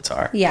continents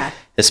are. Yeah.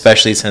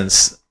 Especially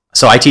since...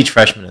 So I teach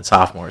freshmen and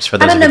sophomores. For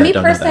those of you that don't know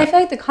that. Me personally, I feel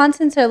like the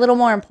continents are a little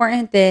more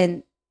important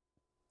than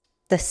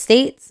the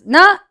states.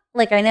 Not...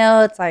 I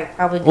know it's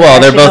probably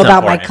they're both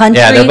about important. My country.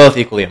 Yeah, they're both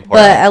equally important.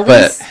 But at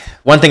least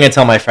one thing I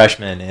tell my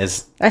freshmen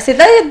is I say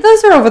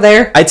those are over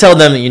there. I tell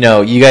them,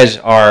 you guys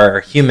are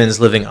humans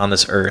living on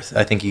this earth.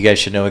 I think you guys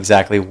should know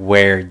exactly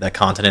where the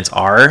continents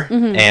are.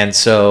 Mm-hmm. And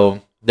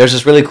so there's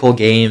this really cool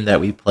game that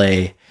we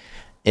play.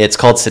 It's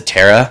called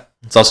Cetera.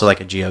 It's also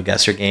like a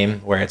GeoGuessr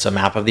game where it's a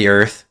map of the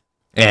earth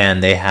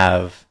and they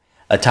have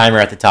a timer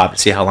at the top to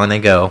see how long they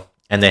go,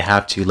 and they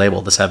have to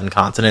label the 7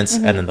 continents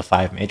and then the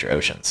 5 major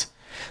oceans.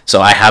 So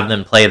I have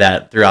them play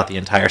that throughout the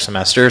entire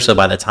semester. So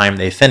by the time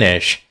they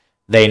finish,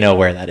 they know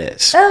where that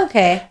is. Oh,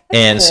 okay.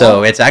 That's cool.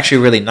 So it's actually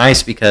really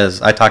nice because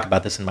I talked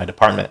about this in my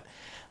department.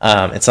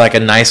 It's like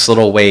a nice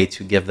little way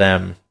to give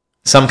them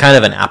some kind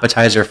of an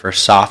appetizer for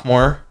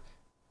sophomore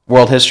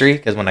world history.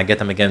 Because when I get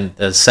them again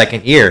the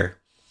second year,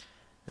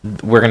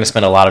 we're going to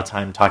spend a lot of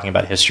time talking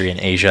about history in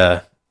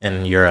Asia,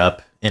 in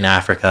Europe, in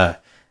Africa.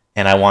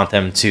 And I want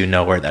them to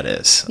know where that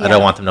is. Yeah. I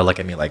don't want them to look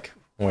at me like,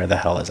 where the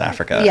hell is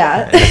Africa?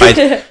 Yeah. And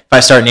if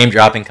I start name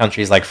dropping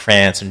countries like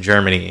France and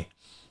Germany,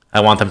 I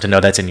want them to know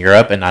that's in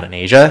Europe and not in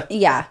Asia.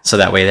 Yeah. So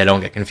that way they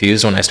don't get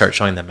confused when I start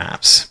showing them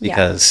maps.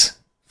 Because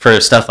for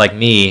stuff like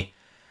me,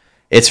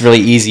 it's really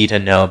easy to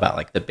know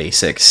about the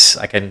basics.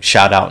 I can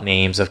shout out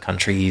names of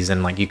countries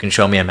and you can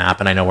show me a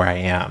map and I know where I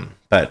am.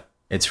 But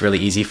it's really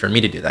easy for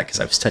me to do that because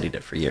I've studied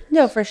it for years.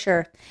 No, for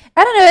sure.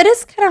 I don't know. It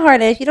is kind of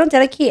hard if you don't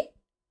dedicate.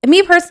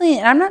 Me personally,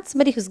 and I'm not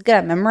somebody who's good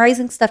at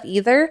memorizing stuff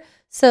either.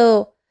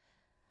 So...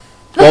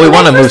 Well, we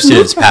want to move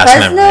students past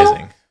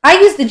memorizing. I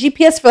used the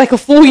GPS for a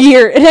full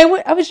year, and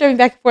I was driving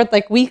back and forth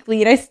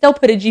weekly, and I still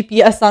put a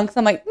GPS on because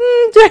I'm like, do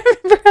I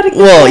remember how to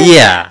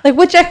get there?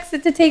 Which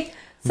exit to take?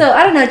 So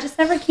I don't know, it just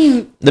never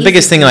came. The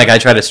biggest thing I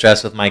try to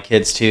stress with my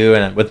kids too,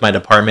 and with my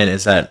department,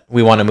 is that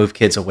we want to move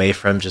kids away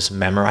from just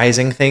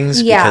memorizing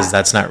things because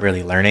that's not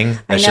really learning.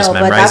 That's just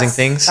memorizing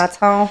things. That's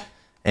how.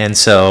 And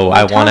so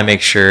I want to make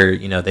sure,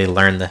 they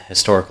learn the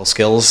historical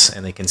skills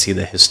and they can see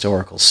the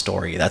historical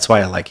story. That's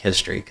why I like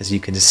history, because you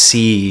can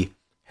see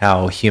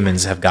how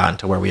humans have gotten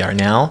to where we are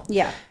now.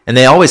 Yeah. And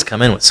they always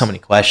come in with so many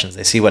questions.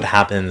 They see what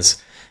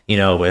happens,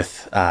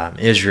 with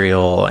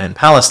Israel and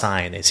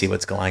Palestine. They see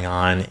what's going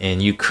on in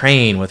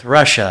Ukraine with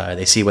Russia.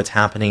 They see what's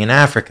happening in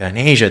Africa and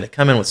Asia. They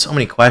come in with so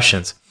many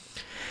questions.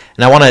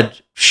 And I want to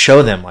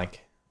show them,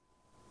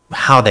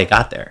 how they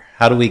got there.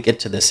 How do we get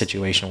to this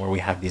situation where we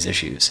have these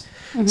issues?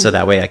 Mm-hmm. So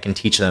that way I can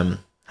teach them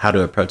how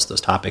to approach those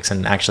topics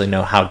and actually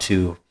know how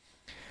to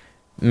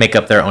make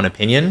up their own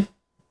opinion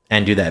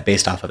and do that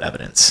based off of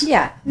evidence.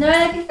 Yeah. No,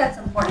 I think that's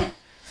important.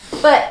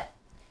 But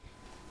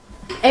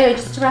anyway,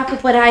 just to wrap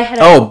up what I had...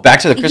 Oh, back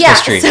to the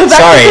Christmas tree. So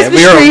Sorry,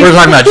 we're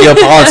talking about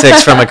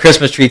geopolitics from a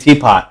Christmas tree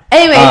teapot.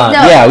 Anyway, no.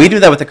 Yeah, we do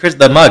that with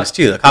the mugs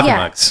too, the coffee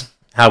mugs.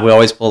 How we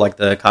always pull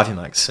the coffee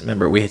mugs.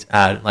 Remember, we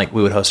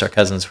would host our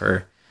cousins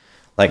for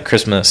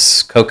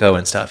Christmas cocoa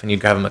and stuff, and you'd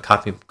grab them a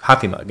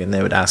coffee mug, and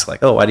they would ask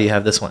oh, why do you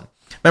have this one?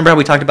 Remember how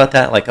we talked about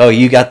that? Oh,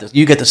 you get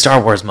the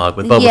Star Wars mug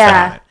with Boba Fett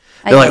on it.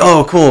 They're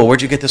oh, cool.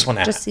 Where'd you get this one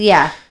at?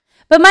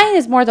 But mine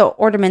is more the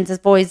ornaments. Has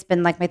always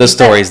been my the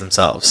stories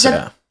themselves.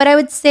 But I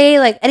would say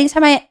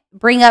anytime I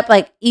bring up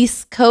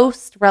East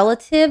Coast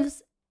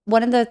relatives,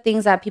 one of the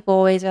things that people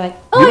always are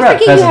oh, I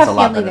forget you have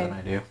family there. Than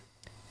I do.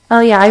 Oh,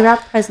 yeah. I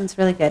wrap presents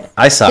really good.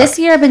 I suck. This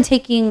year, I've been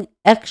taking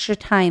extra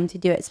time to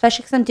do it,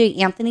 especially because I'm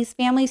doing Anthony's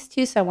families,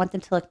 too, so I want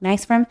them to look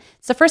nice for him.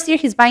 It's the first year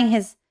he's buying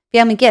his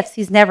family gifts.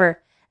 As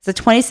a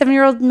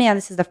 27-year-old man,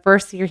 this is the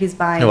first year he's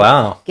buying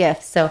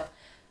gifts. So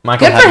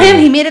good for him.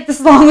 He made it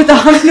this long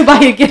without having to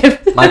buy a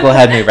gift. Michael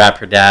had me wrap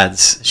her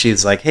dad's.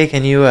 She's like, hey,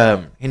 can you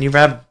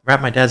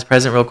wrap my dad's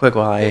present real quick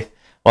while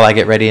I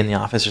get ready in the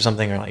office or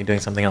something, or like doing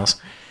something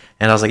else?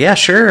 And I was like, yeah,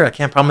 sure. I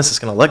can't promise it's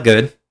going to look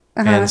good.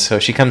 Uh-huh. And so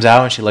she comes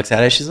out and she looks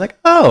at it. She's like,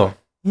 oh,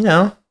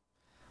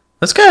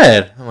 that's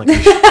good. I'm like,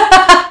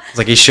 I was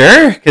like, you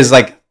sure? Because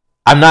like,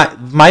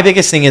 my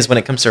biggest thing is when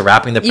it comes to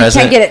wrapping the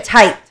present. You can't get it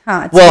tight,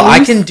 huh? Well,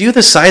 I can do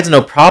the sides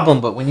no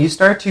problem, but when you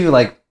start to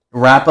like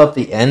wrap up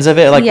the ends of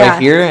it, like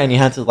right here, and you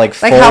have to like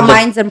fold how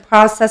mine's in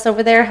process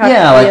over there.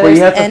 Like where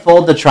you have to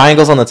fold the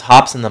triangles on the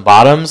tops and the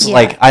bottoms. Yeah.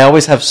 Like I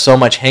always have so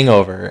much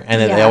hangover,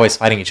 and they're always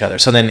fighting each other.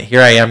 So then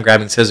here I am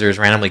grabbing scissors,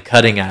 randomly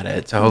cutting at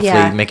it to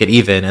hopefully make it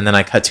even, and then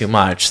I cut too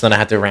much. So then I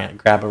have to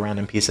grab a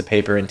random piece of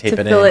paper and tape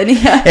it in.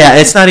 Yeah,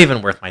 it's not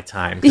even worth my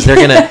time because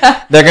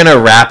they're gonna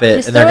wrap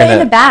it and they're gonna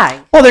in a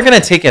bag. Well, they're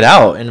gonna take it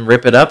out and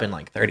rip it up in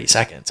like 30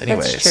 seconds.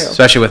 Anyways,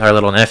 especially with our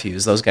little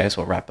nephews, those guys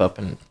will wrap up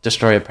and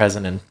destroy a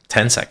present in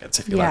 10 seconds.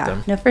 If you let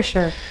them. No, for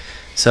sure.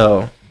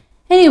 So,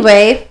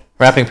 anyway,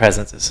 wrapping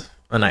presents is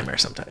a nightmare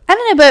sometimes. I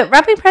don't know, but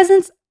wrapping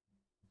presents,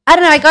 I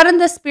don't know. I got in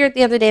the spirit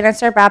the other day and I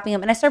started wrapping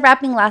them. And I started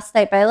wrapping last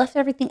night, but I left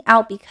everything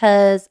out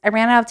because I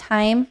ran out of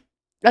time.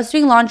 I was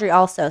doing laundry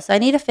also, so I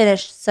need to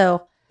finish. So,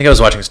 I think I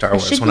was watching Star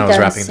Wars when I was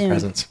wrapping the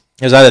presents.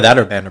 It was either that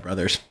or Band of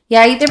Brothers.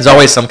 Yeah, there's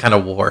always some kind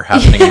of war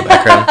happening in the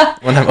background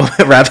when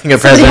I'm wrapping a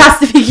present. It has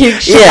to be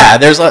huge. Yeah,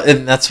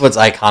 and that's what's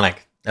iconic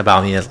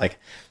about me is like,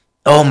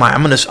 oh my,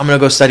 I'm gonna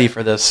go study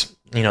for this.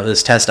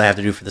 This test I have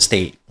to do for the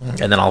state.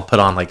 And then I'll put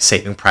on, like,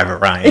 Saving Private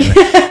Ryan.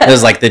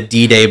 There's, like, the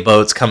D-Day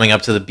boats coming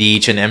up to the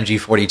beach and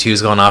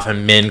MG-42s going off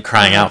and men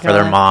crying out for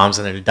their moms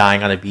and they're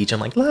dying on a beach. I'm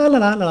like, la, la,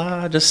 la,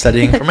 la, just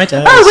studying for my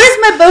test. Oh,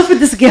 where's my bow for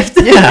this gift?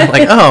 Yeah, I'm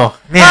like, oh,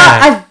 man.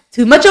 I've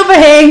too much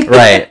overhang.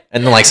 Right.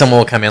 And then, like, someone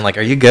will come in like,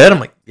 are you good? I'm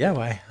like, yeah,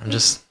 why? I'm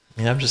just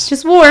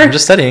war. I'm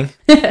just studying.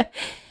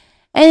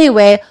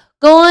 Anyway,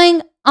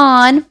 going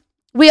on,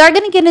 we are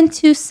going to get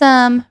into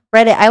some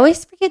Reddit. I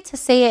always forget to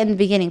say it in the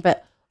beginning,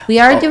 but we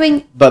are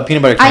doing... But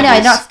peanut butter candies. I know,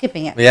 I'm not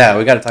skipping it. Yeah,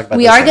 we got to talk about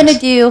We are going to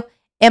do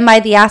Am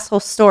I the Asshole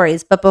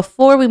stories. But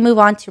before we move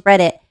on to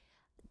Reddit,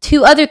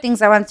 two other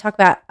things I want to talk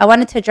about. I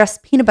wanted to address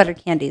peanut butter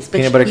candies.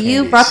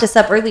 You brought this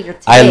up earlier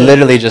today. I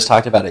literally just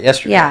talked about it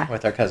yesterday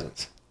with our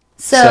cousins.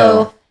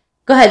 So,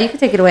 go ahead. You can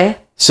take it away.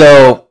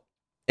 So,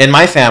 in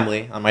my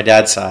family, on my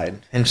dad's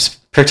side, in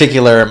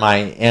particular my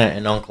aunt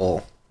and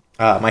uncle,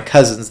 my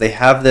cousins, they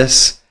have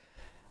this...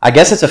 I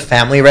guess it's a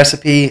family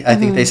recipe. I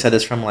think they said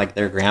it's from like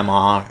their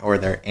grandma or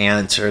their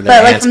aunt or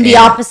their aunt's from the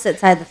opposite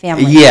side of the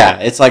family. Yeah,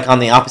 it's like on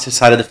the opposite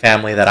side of the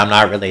family that I'm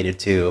not related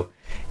to.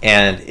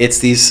 And it's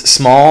these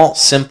small,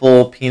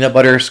 simple peanut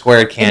butter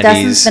square candies. And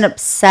Dustin's been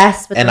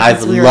obsessed with them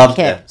I've loved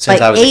them since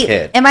I was a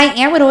kid. And my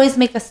aunt would always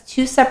make us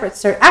two separate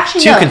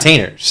Actually, two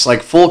containers,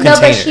 like full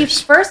containers. No, but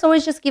she first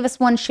always just gave us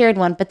one shared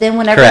one. But then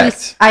whenever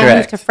I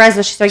moved to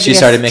Fresno, she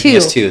started making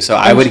us two. So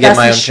I would get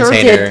my own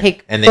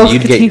container, and then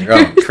you'd get your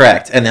own.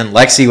 Correct. And then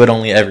Lexi would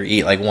only ever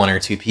eat like one or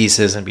two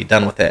pieces and be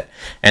done with it.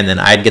 And then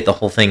I'd get the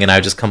whole thing, and I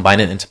would just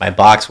combine it into my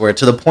box, to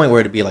the point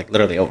where it'd be like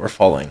literally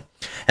overflowing.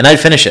 And I'd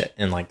finish it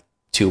in like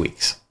 2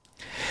 weeks.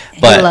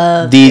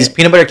 But these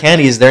peanut butter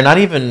candies, they're not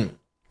even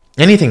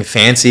anything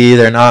fancy.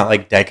 They're not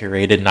like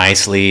decorated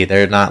nicely.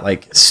 They're not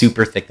like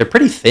super thick. They're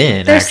pretty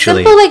thin,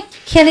 actually. They're simple like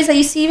candies that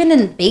you see even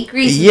in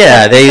bakeries.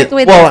 Yeah, I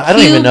don't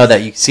even know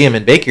that you see them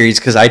in bakeries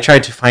because I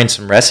tried to find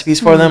some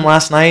recipes for them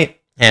last night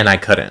and I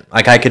couldn't.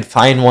 Like I could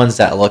find ones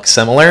that look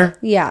similar.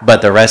 Yeah.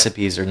 But the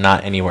recipes are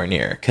not anywhere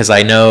near because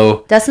I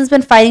know Dustin's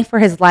been fighting for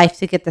his life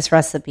to get this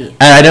recipe.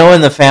 And I know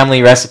in the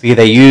family recipe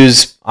they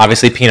use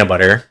obviously peanut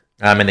butter.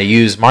 And they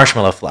use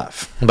marshmallow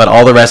fluff. But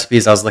all the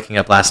recipes I was looking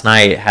up last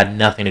night had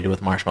nothing to do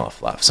with marshmallow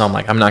fluff. So I'm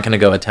like, I'm not going to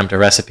go attempt a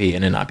recipe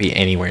and it not be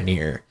anywhere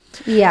near.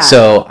 Yeah.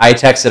 So I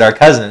texted our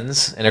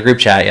cousins in a group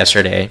chat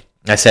yesterday.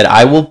 I said,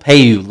 I will pay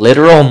you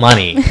literal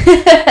money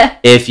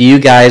if you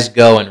guys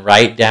go and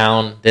write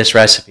down this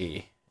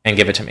recipe and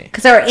give it to me.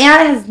 Because our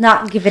aunt has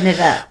not given it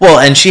up. Well,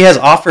 and she has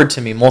offered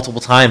to me multiple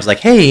times, like,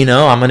 hey,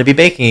 I'm going to be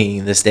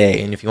baking this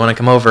day, and if you want to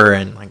come over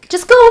and like...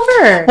 Just go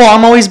over. Well,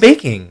 I'm always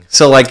baking.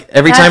 So, like,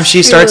 every time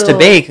she starts to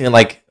bake, and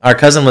like, our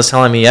cousin was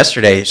telling me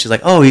yesterday, she's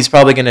like, oh, she's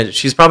probably going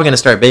to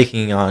start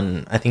baking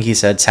on, I think he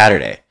said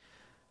Saturday.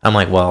 I'm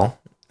like, well,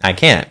 I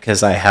can't,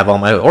 because I have all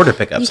my order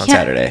pickups on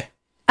Saturday.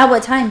 At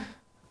what time?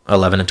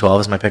 11 and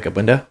 12 is my pickup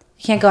window.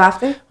 You can't go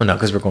after? Well, no,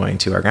 because we're going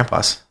to our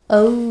grandpa's.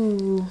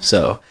 Oh.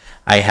 So...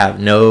 I have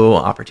no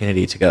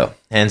opportunity to go.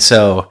 And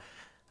so,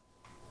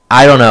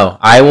 I don't know.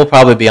 I will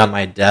probably be on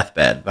my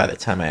deathbed by the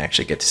time I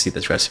actually get to see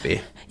this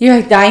recipe. You're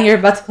like dying. You're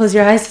about to close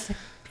your eyes. It's like,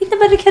 peanut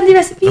butter candy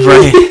recipe.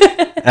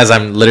 Right. As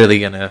I'm literally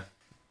going to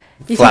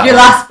You take your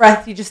last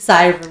breath. You just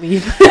sigh of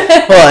relief.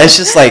 Well, it's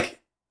just like,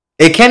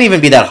 it can't even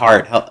be that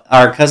hard.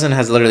 Our cousin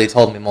has literally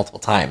told me multiple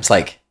times,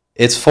 like,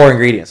 it's 4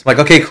 ingredients. I'm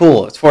like, okay,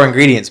 cool. It's 4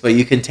 ingredients, but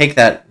you can take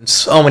that in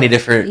so many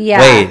different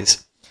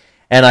ways.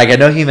 And like, I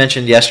know he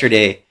mentioned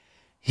yesterday,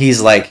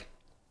 he's like,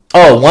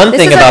 oh, one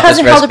thing about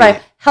this recipe.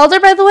 Helder,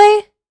 by the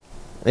way.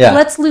 Yeah.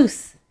 Let's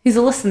Loose. He's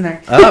a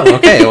listener. Oh,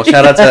 okay. Well,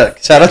 shout out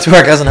to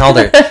our cousin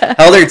Helder.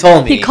 Helder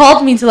told me. He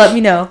called me to let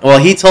me know. Well,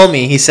 he told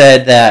me, he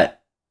said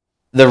that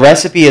the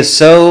recipe is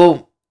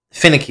so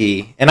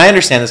finicky, and I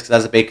understand this because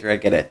as a baker, I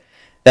get it,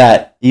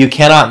 that you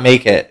cannot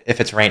make it if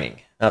it's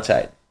raining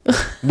outside.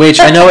 Which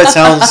I know it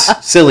sounds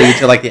silly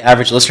to like the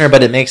average listener,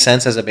 but it makes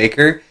sense as a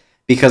baker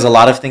because a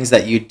lot of things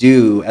that you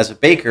do as a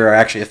baker are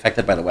actually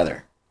affected by the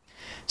weather.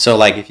 So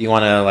like if you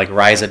want to like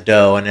rise a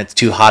dough and it's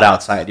too hot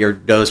outside, your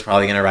dough's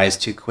probably going to rise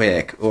too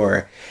quick.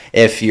 Or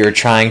if you're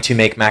trying to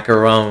make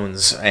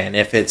macarons and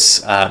if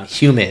it's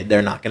humid,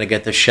 they're not going to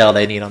get the shell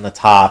they need on the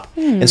top.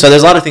 And so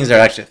there's a lot of things that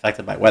are actually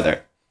affected by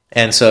weather.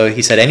 And so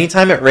he said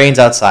anytime it rains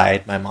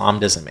outside, my mom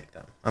doesn't make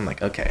them. I'm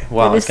like, okay,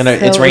 well, it's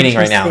raining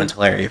right now in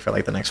Tulare for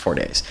like the next 4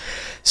 days.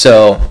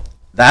 So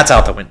that's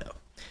out the window.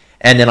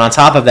 And then on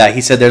top of that,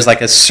 he said there's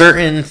like a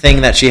certain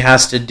thing that she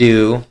has to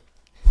do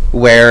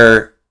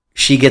where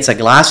she gets a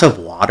glass of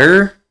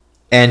water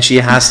and she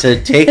has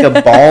to take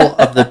a ball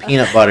of the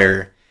peanut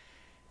butter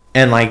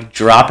and like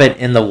drop it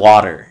in the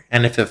water.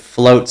 And if it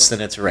floats,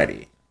 then it's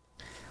ready.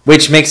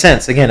 Which makes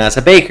sense, again, as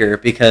a baker,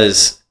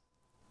 because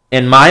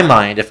in my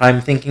mind, if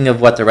I'm thinking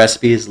of what the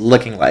recipe is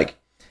looking like,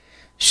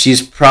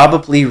 she's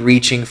probably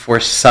reaching for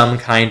some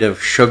kind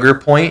of sugar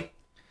point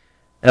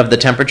of the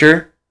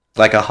temperature,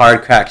 like a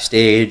hard crack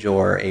stage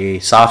or a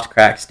soft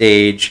crack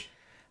stage,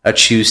 a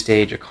chew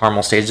stage, a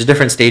caramel stage. There's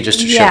different stages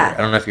to sugar. I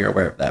don't know if you're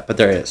aware of that, but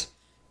there is.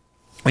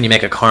 When you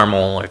make a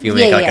caramel, or if you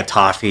make a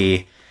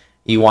toffee,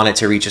 you want it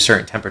to reach a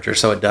certain temperature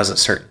so it does a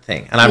certain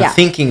thing. And I'm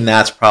thinking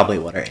that's probably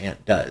what our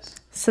aunt does.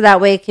 So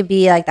that way it could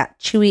be like that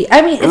chewy.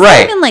 I mean, it's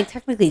not even like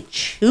technically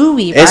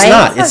chewy,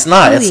 right? It's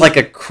not. It's like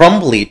a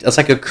crumbly. It's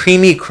like a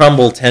creamy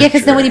crumble texture. Yeah,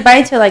 because then when you bite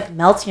into it, like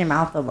melts in your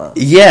mouth almost.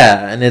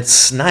 Yeah, and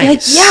it's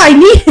nice. Like, I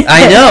need it.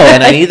 I know,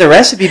 and I need the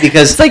recipe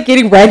because it's like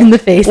getting red in the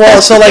face. Well,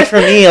 so like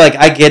for me, like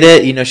I get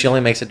it. You know, she only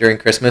makes it during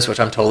Christmas, which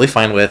I'm totally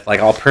fine with. Like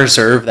I'll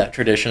preserve that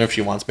tradition. If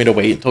she wants me to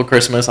wait until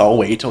Christmas, I'll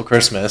wait till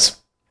Christmas.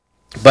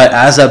 But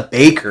as a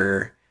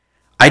baker,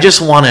 I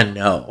just want to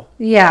know.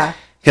 Yeah.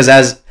 Because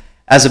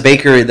as a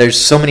baker, there's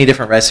so many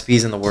different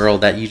recipes in the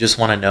world that you just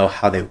want to know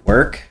how they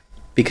work.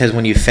 Because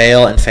when you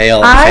fail and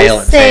fail and fail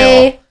and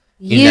fail,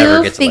 you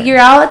never get to figure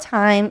out a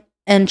time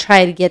and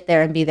try to get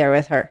there and be there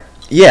with her.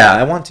 Yeah,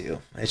 I want to.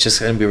 It's just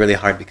going to be really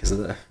hard because of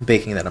the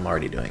baking that I'm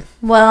already doing.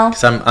 Well,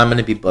 because I'm going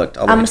to be booked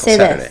all the way until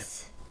Saturday.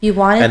 This. If you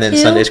wanted to. And then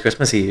Sunday's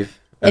Christmas Eve.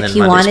 And if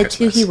he wanted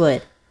to, he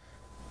would.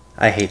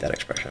 I hate that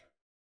expression.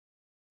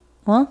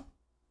 Well,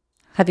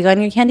 have you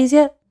gotten your candies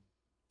yet?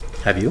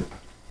 Have you?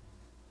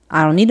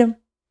 I don't need them.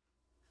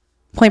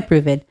 Point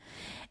proven.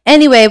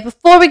 Anyway,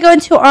 before we go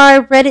into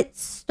our Reddit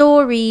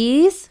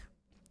stories,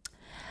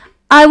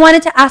 I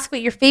wanted to ask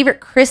what your favorite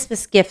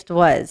Christmas gift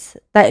was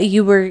that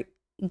you were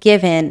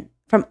given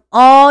from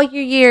all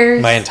your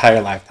years. My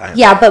entire lifetime.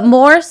 Yeah, but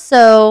more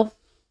so,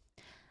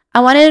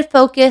 I wanted to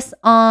focus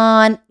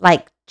on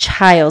like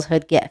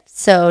childhood gifts.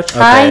 So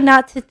try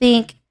not to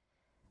think,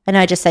 I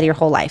know I just said your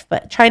whole life,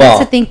 but try not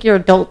to think your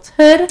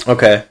adulthood.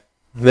 Okay.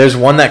 There's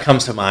one that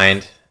comes to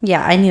mind.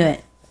 Yeah, I knew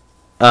it.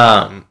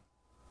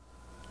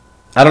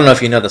 I don't know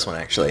if you know this one,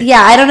 actually.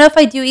 Yeah, I don't know if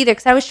I do either,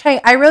 because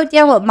I wrote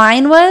down what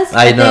mine was.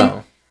 I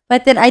know.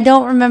 But then I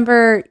don't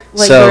remember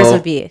what yours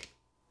would be.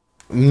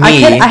 I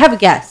have a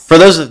guess. For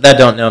those that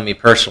don't know me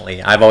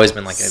personally, I've always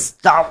been like a...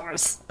 Star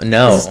Wars.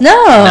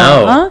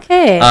 No.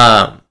 Okay.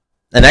 An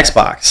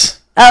Xbox.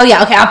 Oh,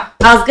 yeah, okay.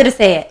 I was going to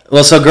say it.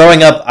 Well, so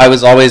growing up, I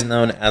was always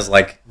known as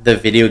like the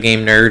video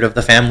game nerd of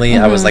the family.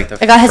 I was like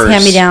I got his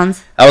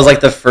hand-me-downs. I was like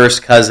the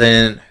first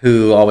cousin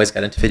who always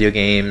got into video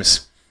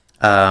games.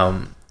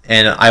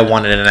 And I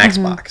wanted an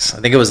Xbox. I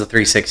think it was a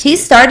 360. He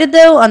started,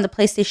 though, on the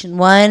PlayStation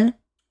 1.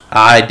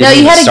 I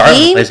didn't even start on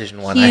the PlayStation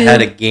 1. I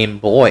had a Game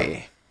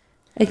Boy.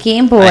 A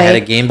Game Boy. I had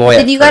a Game Boy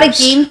Then you got a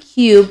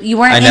GameCube. You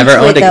weren't I never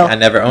into owned it, though. I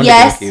never owned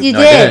yes, a GameCube. You no,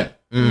 did. I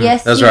didn't.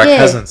 Yes, those you are our did.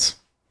 cousins.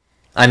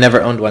 I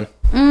never owned one.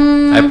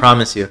 I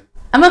promise you.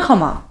 I'm going to call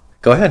Mom.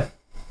 Go ahead.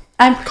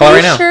 I'm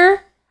pretty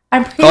sure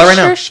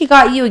she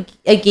got you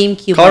a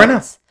GameCube. Call her right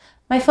now.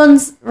 My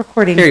phone's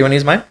recording. Here, you want to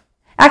use mine?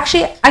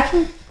 Actually, I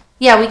can...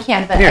 Yeah, we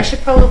can, but I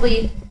should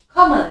probably...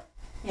 Call Mother.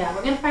 Yeah,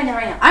 we're going to find out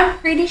right now. I'm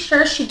pretty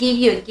sure she gave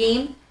you a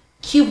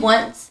GameCube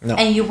once,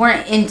 and you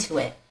weren't into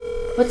it.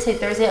 What's it,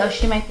 Thursday? Oh,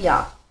 she might be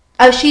off.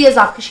 Oh, she is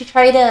off, because she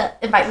tried to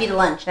invite me to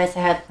lunch, and I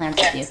said I had plans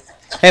with you.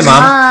 Hey,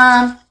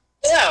 Mom.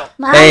 Hello.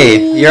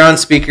 Hey, you're on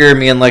speaker.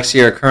 Me and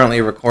Lexi are currently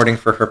recording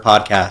for her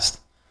podcast.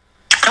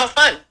 How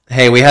fun.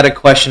 Hey, we had a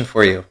question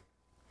for you.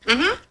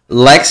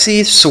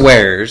 Lexi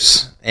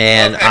swears,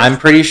 and I'm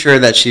pretty sure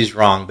that she's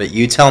wrong, but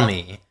you tell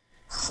me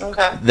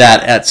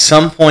that at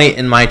some point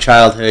in my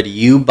childhood,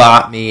 you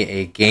bought me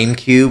a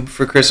GameCube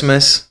for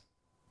Christmas.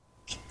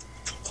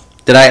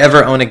 Did I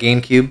ever own a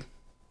GameCube?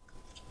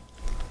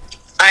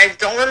 I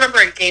don't remember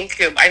a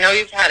GameCube. I know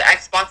you've had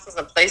Xboxes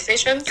and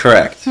PlayStations.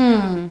 Correct.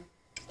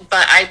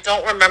 but I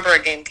don't remember a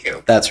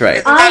GameCube. That's right.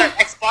 Isn't that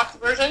an Xbox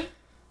version?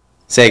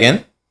 Say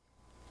again?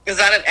 Is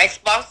that an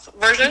Xbox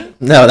version?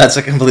 No, that's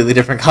a completely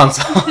different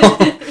console.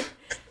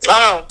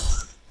 Oh.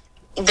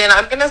 Then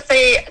I'm going to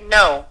say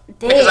no.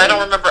 Dang. Because I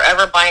don't remember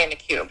ever buying a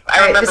cube.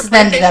 I remember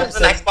PlayStations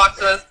and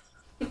Xboxes.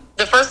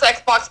 The first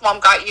Xbox Mom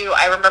got you,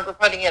 I remember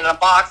putting it in a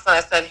box, and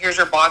I said, here's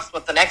your box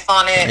with an X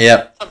on it.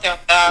 Yep. Something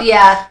like that.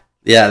 Yeah.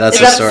 Yeah, that's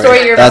the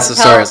story. That's the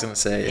story I was going to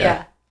say,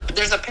 yeah.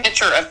 There's a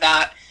picture of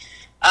that.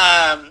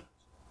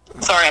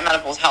 Sorry, I'm at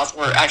a bull's house.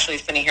 We're actually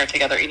sitting here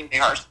together eating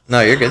bihars.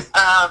 No, you're good.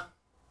 No,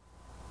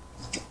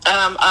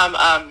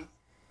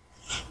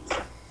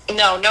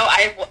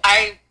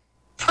 I'm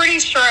pretty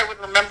sure I would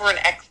remember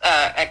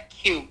a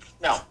cube.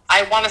 No,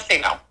 I want to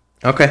say no.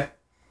 Okay.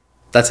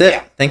 That's it.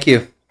 Yeah. Thank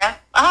you. Yeah?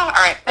 All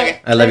right.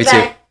 Okay. I love you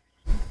too.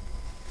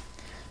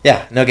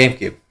 Yeah, no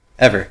GameCube.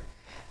 Ever.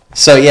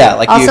 So, yeah,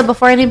 like also,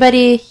 before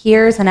anybody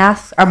hears and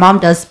asks, our mom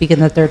does speak in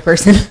the third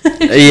person.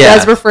 She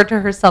does refer to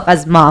herself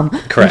as mom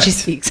when she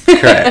speaks.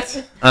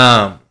 Correct.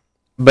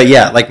 But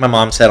yeah, like my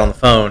mom said on the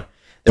phone,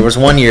 there was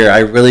one year I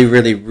really,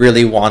 really,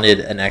 really wanted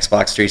an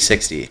Xbox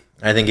 360.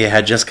 I think it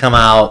had just come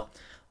out.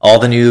 All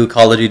the new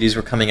Call of Duties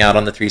were coming out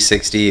on the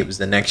 360. It was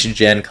the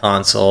next-gen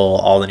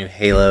console, all the new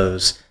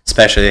Halos,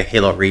 especially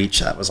Halo Reach.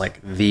 That was like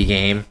the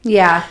game.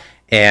 Yeah.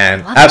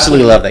 And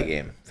absolutely love that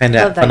game.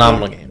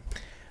 Phenomenal game.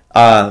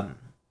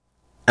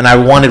 And I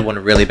wanted one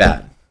really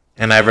bad.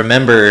 And I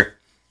remember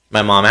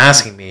my mom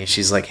asking me,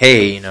 she's like,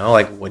 hey,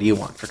 like, what do you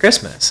want for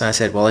Christmas? And I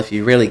said, well, if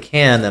you really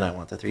can, then I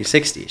want the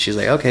 360. She's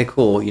like, okay,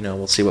 cool.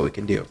 We'll see what we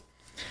can do.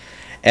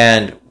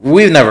 And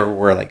we never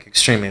were, like,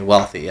 extremely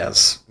wealthy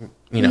as,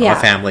 a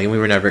family. We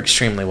were never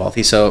extremely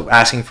wealthy. So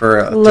asking for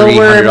a lower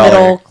 $300.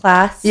 Middle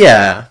class.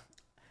 Yeah.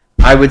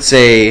 I would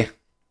say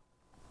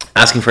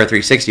asking for a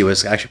 360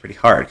 was actually pretty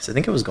hard because I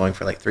think it was going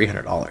for like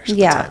 $300 at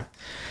the time.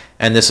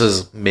 And this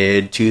was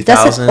mid-2000s.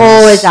 That's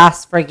always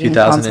asked for a game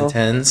 2010s.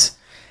 console.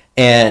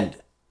 And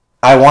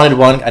I wanted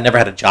one. I never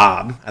had a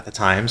job at the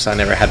time, so I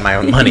never had my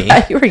own money.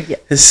 Yeah, you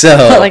were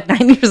so, like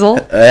 9 years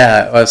old?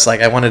 Yeah, I was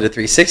like, I wanted a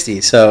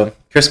 360. So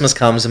Christmas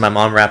comes and my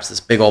mom wraps this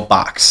big old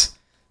box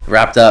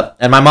wrapped up.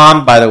 And my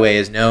mom, by the way,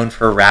 is known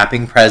for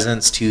wrapping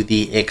presents to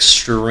the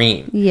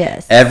extreme.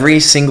 Yes. Every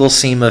single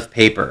seam of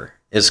paper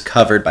is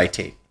covered by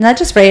tape. Not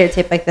just regular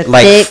tape, like the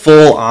thick,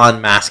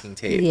 full-on masking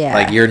tape. Yeah.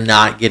 Like, you're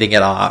not getting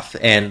it off,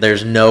 and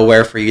there's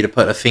nowhere for you to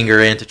put a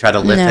finger in to try to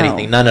lift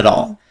anything. None at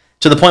all.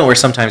 To the point where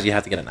sometimes you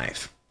have to get a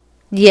knife.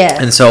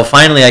 Yeah. And so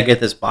finally I get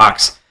this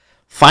box,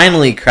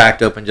 finally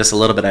cracked open just a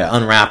little bit. I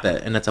unwrap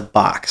it, and it's a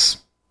box.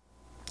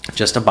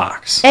 Just a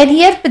box. And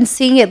he had been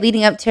seeing it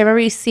leading up to, I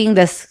remember seeing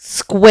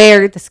this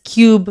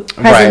cube present.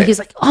 Right. He was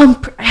like, I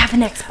have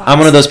an Xbox. I'm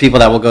one of those people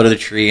that will go to the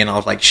tree and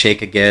I'll like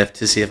shake a gift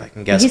to see if I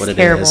can guess what it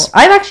is.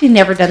 I've actually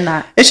never done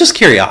that. It's just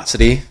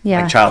curiosity.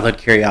 Like childhood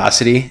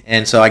curiosity.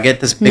 And so I get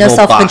this big old box.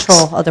 No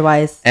self-control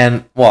otherwise.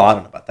 And, well, I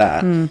don't know about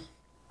that.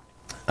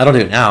 I don't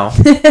do it now.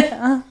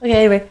 Okay,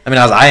 anyway. I mean,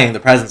 I was eyeing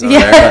the presents over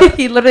there. But,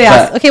 he literally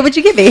asked, okay, what'd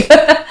you give me?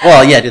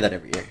 Well, yeah, I do that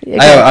every year. Okay.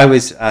 I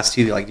always ask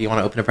you, like, do you want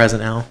to open a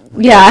present now?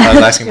 Yeah. I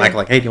was asking Michael,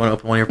 like, hey, do you want to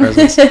open one of your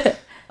presents?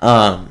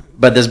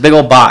 But this big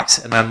old box,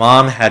 and my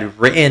mom had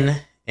written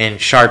in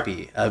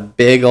Sharpie a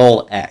big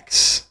old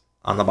X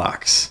on the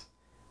box.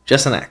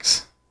 Just an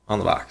X on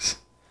the box.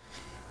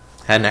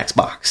 Had an X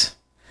box.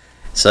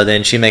 So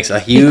then she makes a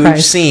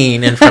huge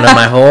scene in front of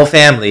my whole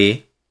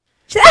family.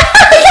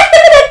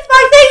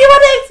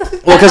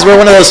 Well, because we're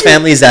one of those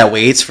families that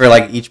waits for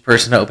like each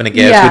person to open a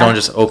gift. Yeah. We don't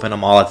just open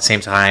them all at the same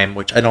time,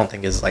 which I don't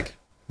think is like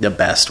the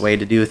best way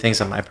to do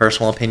things, in my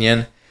personal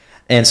opinion.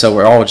 And so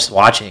we're all just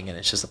watching, and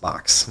it's just a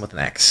box with an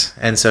X.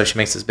 And so she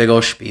makes this big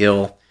old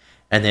spiel,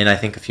 and then I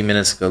think a few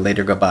minutes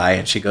later go by,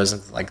 and she goes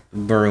into like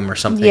the room or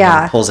something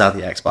and pulls out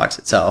the Xbox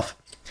itself.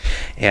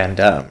 And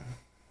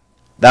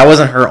that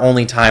wasn't her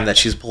only time that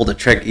she's pulled a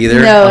trick either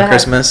on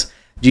Christmas.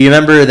 Do you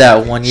remember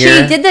that one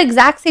year? She did the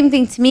exact same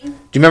thing to me. Do you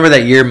remember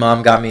that year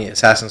Mom got me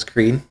Assassin's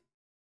Creed?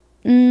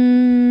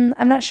 I'm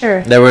not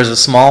sure. There was a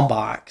small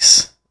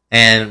box,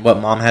 and what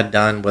Mom had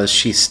done was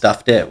she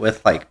stuffed it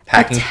with like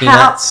packing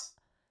peanuts.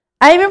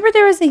 I remember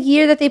there was a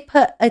year that they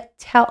put a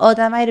towel. Oh,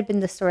 that might have been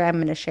the story I'm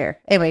going to share.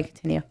 Anyway,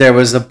 continue. There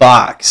was a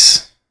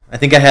box. I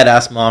think I had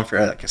asked Mom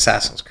for like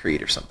Assassin's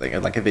Creed or something, or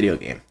like a video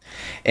game.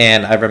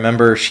 And I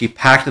remember she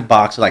packed the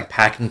box with like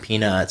packing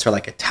peanuts or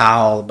like a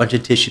towel, a bunch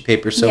of tissue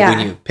paper. So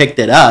when you picked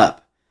it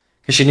up,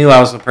 because she knew I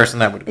was the person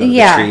that would go to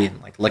the tree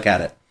and like look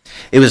at it,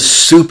 it was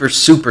super,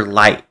 super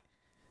light.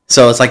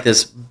 So it's like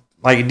this,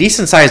 like a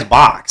decent sized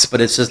box,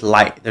 but it's just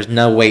light. There's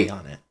no weight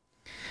on it.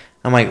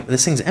 I'm like,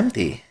 this thing's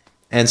empty.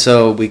 And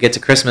so we get to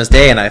Christmas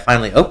Day, and I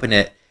finally open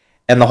it,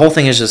 and the whole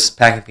thing is just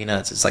packing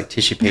peanuts. It's like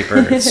tissue paper.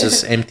 It's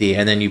just empty.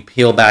 And then you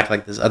peel back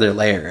like this other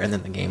layer, and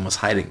then the game was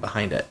hiding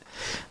behind it.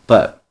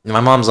 But my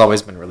mom's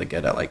always been really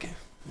good at like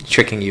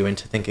tricking you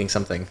into thinking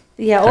something.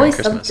 Yeah, always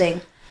Christmas.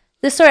 Something.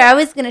 The story I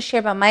was going to share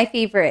about my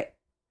favorite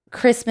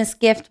Christmas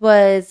gift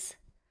was,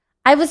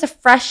 I was a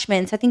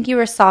freshman, so I think you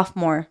were a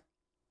sophomore.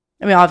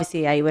 I mean,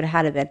 obviously, yeah, you would have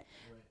had it then.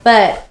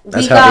 But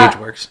that's how age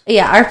works.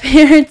 Yeah, our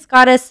parents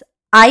got us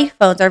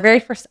iPhones, our very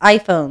first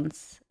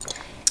iPhones.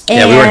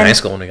 Yeah, we were in high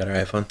school when we got our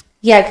iPhone.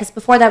 Yeah, because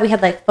before that we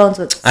had like phones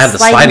with I had the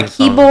sliding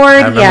keyboard. Phone.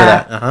 I remember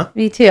that.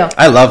 Me too.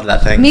 I loved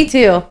that thing. Me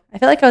too. I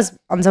feel like I was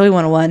on Zoe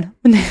 101.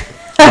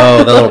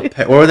 Oh, the little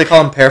what were they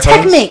calling pear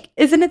phones? Techmate,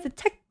 isn't it the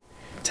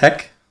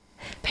Tech?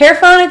 Pear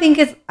phone? I think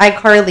is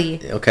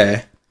iCarly.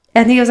 Okay.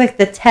 I think it was like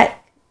the Tech.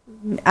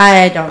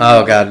 I don't know.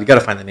 Oh God, you got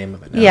to find the name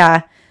of it now.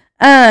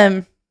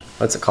 Yeah.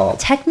 What's it called?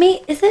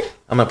 Techmate, is it?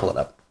 I'm gonna pull it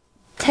up.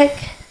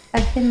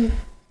 I can.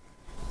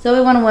 Zoe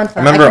 101 phone. I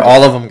remember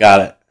all of them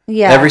got it.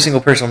 Yeah. Every single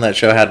person on that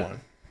show had one.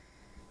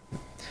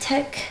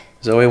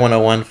 Zoe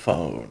 101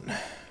 phone.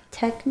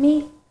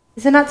 Techmate?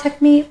 Is it not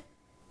Techmate?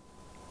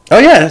 Oh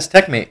yeah, it's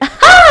Techmate.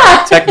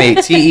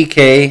 Techmate.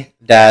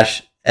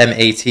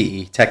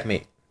 TEK-MATE.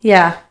 Techmate.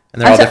 Yeah.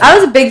 And they're all different. I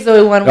was a big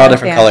Zoe 101 They're all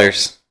different fan.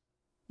 colors.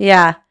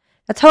 Yeah.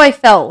 That's how I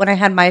felt when I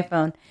had my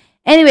phone.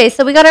 Anyway,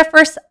 so we got our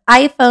first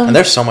iPhone. And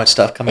there's so much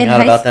stuff coming out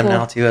about them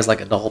now too as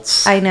like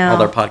adults. I know. All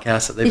their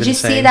podcasts that they've been saying. Did you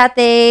see that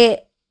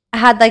they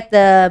had like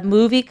the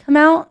movie come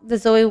out? The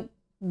Zoe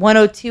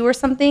 102 or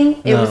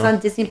something? It was on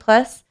Disney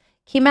Plus.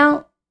 Came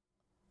out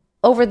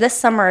over this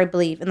summer, I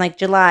believe, in like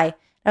July.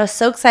 I was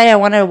so excited. I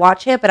wanted to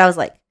watch it, but I was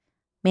like,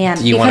 man.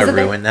 Do you want to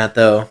ruin that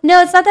though?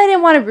 No, it's not that I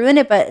didn't want to ruin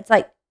it, but it's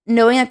like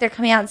knowing that they're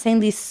coming out and saying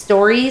these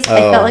stories,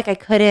 I felt like I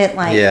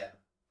couldn't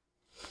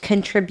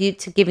contribute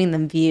to giving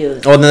them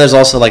views. Oh, and then there's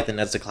also like the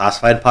Ned's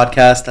Declassified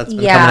podcast that's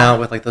been coming out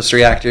with like those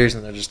 3 actors,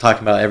 and they're just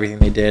talking about everything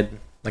they did,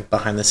 like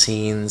behind the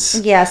scenes.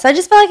 Yeah, so I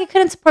just felt like I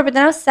couldn't support, but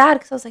then I was sad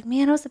because I was like,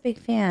 man, I was a big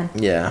fan.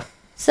 Yeah.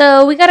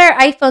 So we got our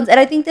iPhones, and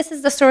I think this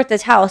is the story with the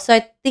towel. So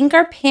I think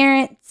our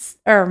parents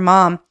or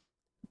mom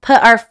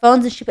put our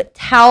phones and she put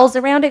towels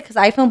around it because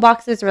iPhone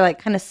boxes were like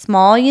kind of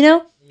small, you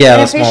know? Yeah,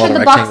 and I'm pretty sure the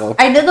rectangle.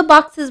 I know the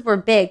boxes were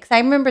big because I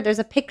remember there's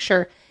a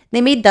picture.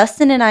 They made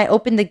Dustin and I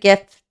open the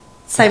gift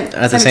at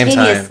the same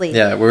time.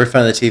 Yeah, we were in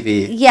front of the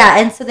TV. Yeah,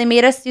 and so they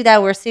made us do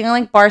that. We were sitting on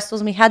like bar stools,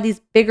 and we had these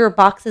bigger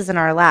boxes in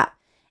our lap.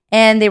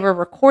 And they were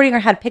recording or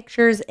had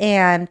pictures,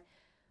 and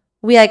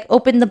we like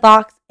opened the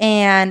box,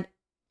 and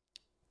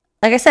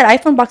like I said,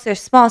 iPhone boxes are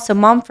small, so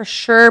mom for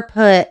sure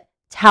put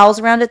towels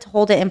around it to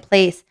hold it in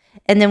place.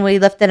 And then we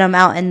lifted them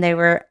out, and they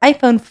were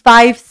iPhone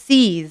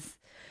 5Cs.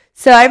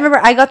 So I remember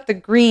I got the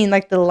green,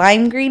 like the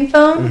lime green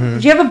phone. Mm-hmm.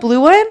 Did you have a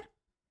blue one?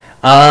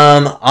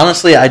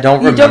 Honestly, I don't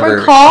remember. You don't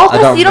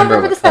recall? You don't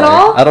remember this at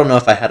all? I don't know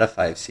if I had a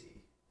 5C.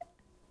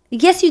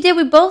 Yes, you did.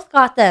 We both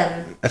got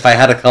them. If I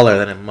had a color,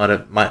 then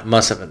it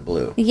must have been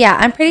blue. Yeah,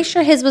 I'm pretty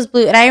sure his was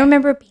blue. And I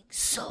remember it being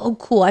so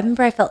cool. I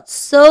remember I felt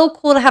so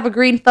cool to have a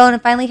green phone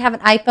and finally have an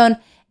iPhone.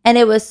 And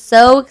it was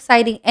so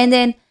exciting. And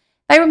then, if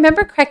I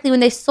remember correctly, when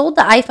they sold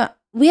the iPhone,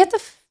 we have to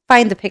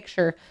find the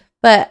picture.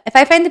 But if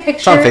I find the picture,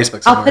 it's on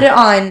Facebook somewhere.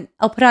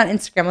 I'll put it on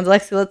Instagram on the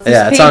Lexi Let's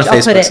Yeah, page. it's on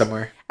Facebook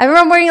somewhere. I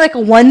remember I'm wearing like a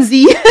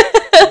onesie.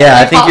 Yeah,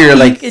 I think you're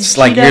like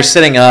you're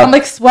sitting up. I'm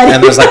like sweating.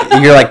 And there's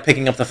like you're like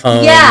picking up the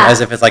phone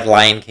as if it's like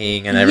Lion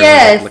King and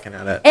everyone's like looking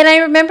at it. And I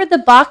remember the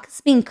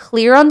box being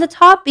clear on the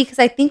top because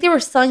I think they were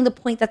selling the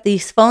point that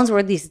these phones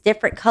were these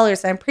different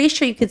colors. I'm pretty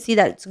sure you could see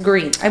that it's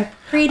green.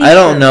 I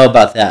don't know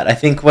about that. I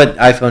think what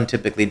iPhone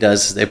typically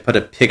does is they put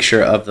a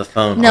picture of the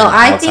phone on the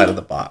outside of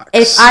the box.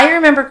 If I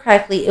remember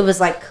correctly, it was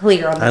like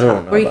clear on the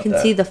top where you can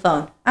see the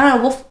phone. I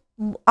don't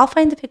know. I'll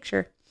find the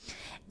picture.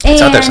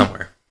 It's out there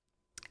somewhere.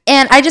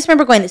 And I just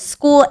remember going to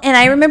school, and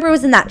I remember it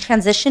was in that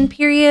transition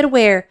period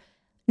where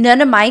all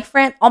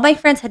my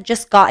friends had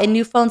just gotten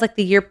new phones like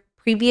the year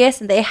previous,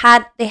 and they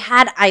had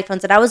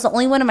iPhones, and I was the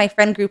only one in my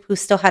friend group who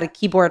still had a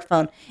keyboard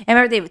phone. I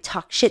remember they would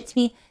talk shit to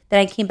me. Then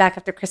I came back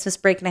after Christmas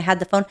break, and I had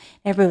the phone,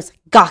 and everybody was like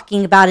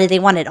gawking about it. They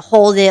wanted to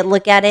hold it,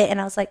 look at it,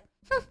 and I was like,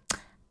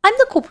 I'm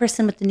the cool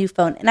person with the new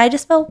phone, and I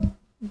just felt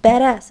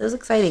badass. It was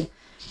exciting.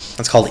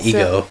 That's called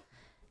ego.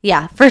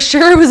 Yeah, for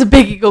sure it was a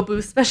big ego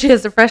boost, especially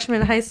as a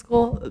freshman in high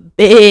school. A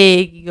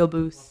big ego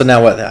boost. So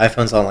now what? The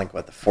iPhone's on like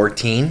what, the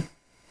 14?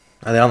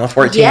 Are they on the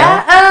 14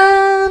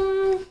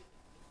 now?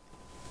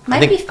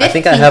 Might be 15. I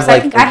think I have I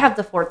have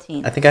the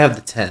 14. I think I have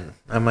the 10.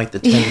 I'm like the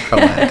 10 Pro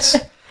Max.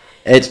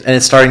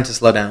 It's starting to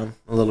slow down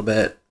a little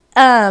bit.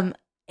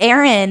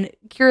 Aaron,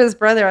 Kira's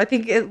brother, I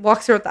think it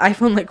walks around with the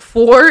iPhone like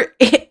 4.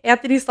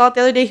 Anthony saw it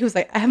the other day. He was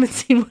like, I haven't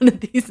seen one of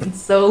these in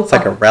so long. It's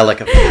like a relic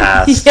of the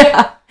past.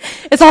 Yeah.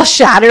 It's all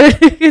shattered.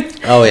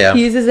 Oh, yeah.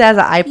 He uses it as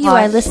an iPod. You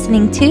are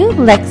listening to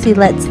Lexi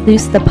Let's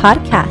Loose, the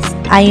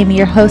podcast. I am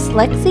your host,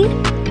 Lexi.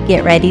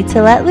 Get ready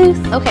to let loose.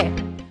 Okay.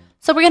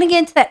 So we're going to get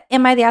into the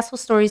Am I the Asshole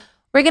stories.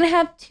 We're going to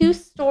have 2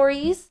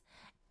 stories.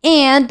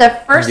 And the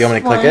first one... Do you want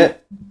me to click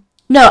it?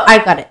 No,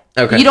 I got it.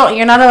 Okay.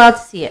 You're not allowed to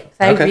see it.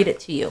 Because I read it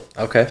to you.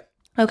 Okay.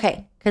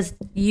 Okay. Because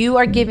you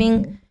are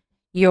giving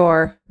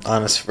your...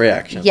 honest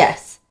reaction.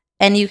 Yes.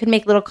 And you can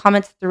make little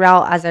comments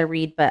throughout as I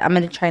read, but I'm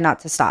going to try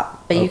not to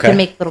stop. But you can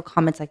make little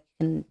comments like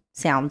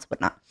sounds,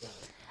 whatnot.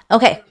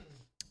 Okay.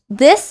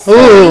 This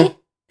story...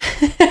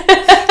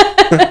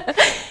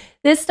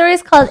 This story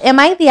is called, Am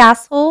I the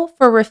Asshole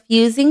for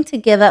Refusing to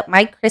Give Up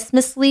My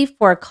Christmas Leave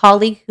for a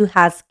Colleague Who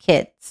Has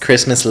Kids?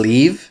 Christmas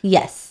leave?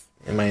 Yes.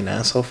 Am I an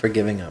asshole for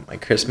giving up my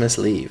Christmas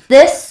leave?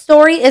 This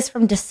story is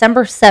from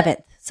December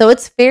 7th. So So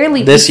it's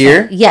fairly This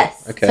year?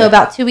 Yes. Okay. So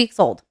about 2 weeks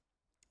old.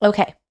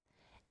 Okay.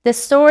 The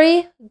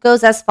story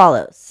goes as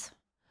follows.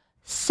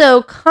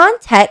 So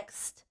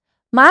context,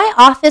 my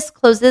office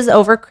closes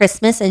over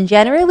Christmas and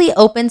generally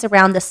opens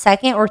around the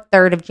 2nd or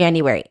 3rd of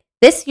January.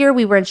 This year,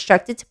 we were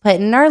instructed to put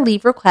in our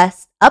leave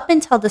request up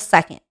until the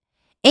 2nd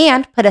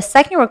and put a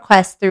second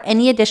request through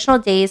any additional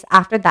days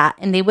after that,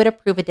 and they would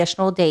approve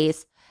additional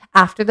days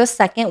after the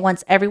 2nd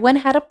once everyone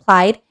had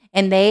applied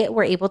and they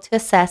were able to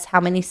assess how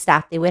many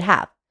staff they would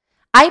have.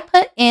 I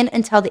put in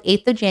until the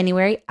 8th of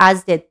January,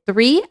 as did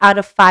 3 out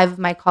of 5 of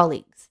my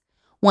colleagues.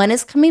 One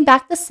is coming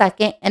back the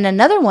 2nd, and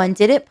another one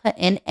didn't put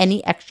in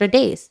any extra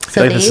days. I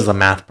feel like this is a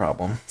math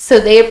problem. So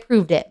they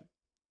approved it.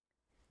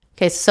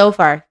 Okay, so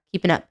far,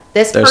 keeping up.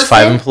 There's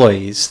 5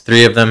 employees.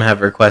 3 of them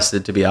have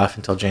requested to be off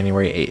until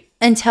January 8th.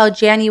 Until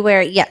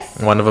January,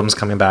 yes. One of them's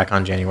coming back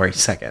on January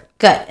 2nd.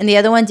 Good. And the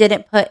other one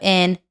didn't put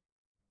in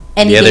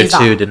any days days off.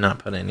 The other 2 off. did not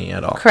put any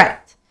at all. Correct.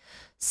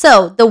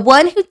 So the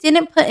one who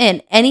didn't put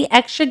in any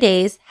extra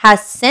days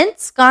has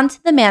since gone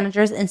to the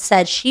managers and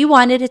said she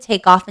wanted to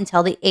take off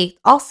until the 8th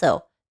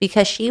also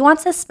because she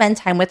wants to spend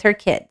time with her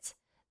kids.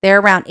 They're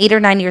around 8 or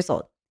 9 years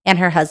old, and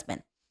her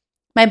husband.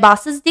 My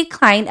bosses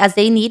declined as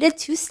they needed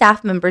 2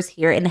 staff members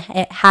here and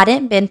it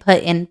hadn't been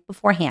put in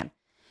beforehand.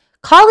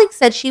 Colleagues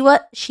said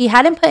she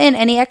hadn't put in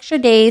any extra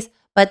days,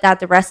 but that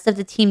the rest of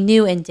the team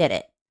knew and did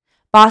it.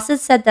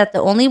 Bosses said that the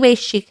only way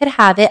she could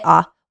have it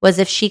off was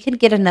if she could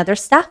get another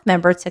staff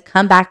member to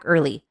come back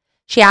early.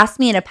 She asked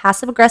me in a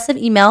passive-aggressive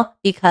email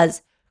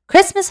because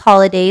Christmas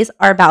holidays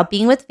are about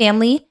being with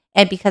family,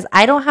 and because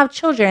I don't have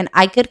children,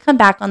 I could come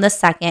back on the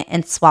 2nd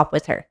and swap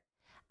with her.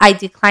 I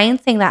declined,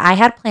 saying that I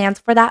had plans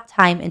for that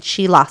time, and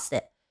she lost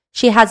it.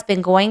 She has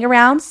been going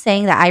around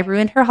saying that I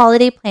ruined her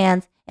holiday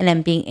plans and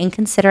am being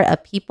inconsiderate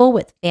of people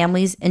with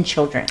families and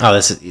children. Oh,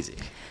 this is easy.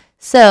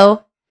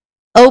 So,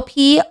 OP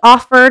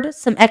offered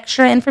some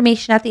extra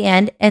information at the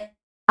end, and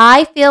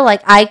I feel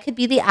like I could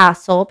be the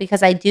asshole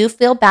because I do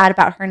feel bad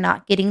about her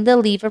not getting the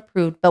leave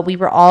approved, but we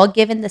were all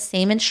given the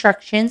same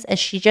instructions and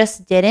she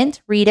just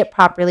didn't read it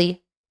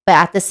properly. But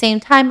at the same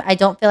time, I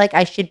don't feel like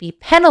I should be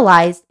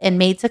penalized and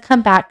made to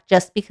come back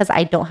just because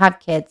I don't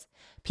have kids.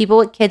 People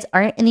with kids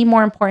aren't any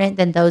more important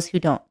than those who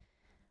don't.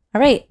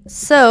 All right.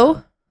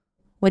 So,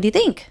 what do you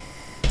think?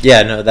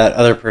 Yeah, no, that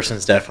other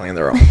person's definitely in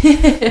the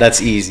wrong. That's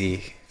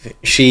easy.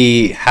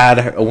 She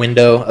had a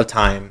window of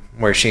time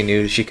where she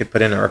knew she could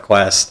put in a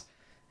request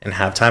and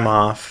have time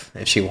off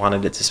if she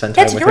wanted it to spend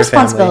time with her family. It's her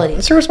responsibility.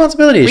 It's her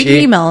responsibility. Read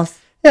your emails.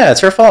 Yeah, it's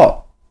her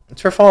fault.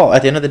 It's her fault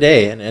at the end of the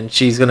day. And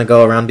she's going to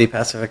go around and be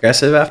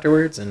passive-aggressive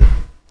afterwards. And,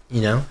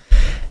 you know,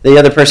 the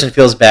other person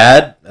feels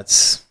bad.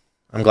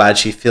 I'm glad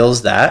she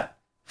feels that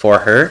for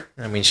her.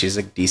 I mean, she's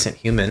a decent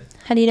human.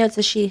 How do you know it's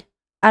a she?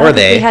 I don't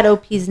think we had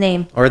OP's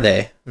name. Or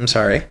they. I'm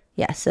sorry.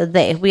 Yeah, so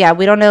they. We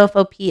don't know if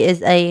OP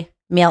is a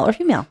male or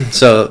female.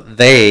 So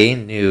they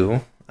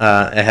knew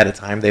ahead of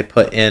time. They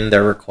put in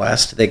their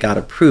request. They got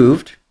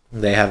approved.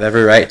 They have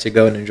every right to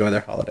go and enjoy their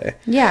holiday.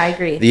 Yeah, I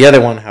agree. The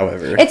other one,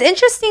 however... It's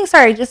interesting.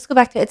 Sorry, just go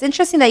back to it. It's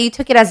interesting that you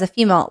took it as a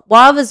female.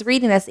 While I was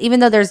reading this, even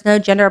though there's no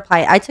gender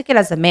applied, I took it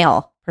as a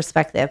male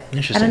perspective.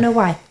 Interesting. I don't know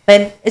why,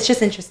 but it's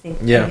just interesting.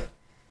 Yeah.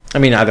 I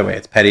mean, either way,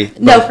 it's petty.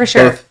 No, for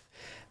sure.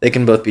 They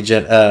can both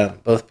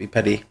be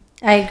petty.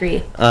 I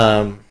agree.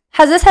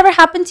 Has this ever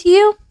happened to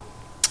you?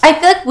 I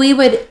feel like we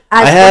would,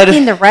 working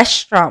in the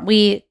restaurant,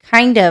 we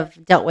kind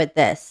of dealt with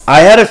this.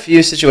 I had a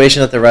few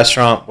situations at the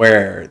restaurant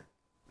where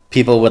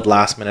people would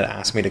last minute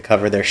ask me to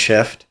cover their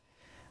shift,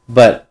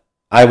 but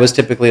I was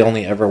typically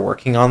only ever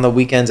working on the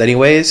weekends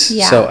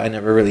anyways, so I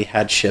never really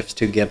had shifts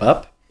to give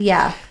up.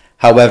 Yeah.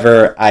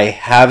 However, I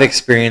have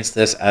experienced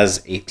this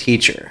as a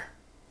teacher.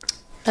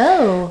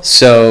 Oh.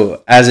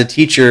 So, as a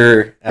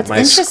teacher at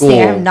my school...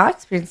 I have not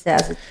experienced it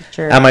as a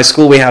teacher. At my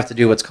school, we have to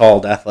do what's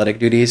called athletic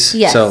duties.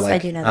 Yes, so, like, I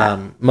do know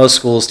that. Most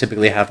schools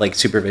typically have, like,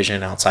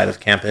 supervision outside of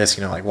campus,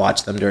 like,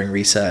 watch them during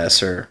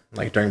recess or,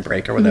 like, during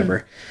break or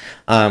whatever.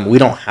 Mm-hmm. We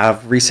don't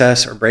have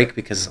recess or break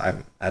because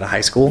I'm at a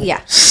high school.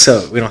 Yeah.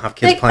 So, we don't have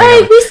kids playing.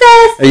 Hey,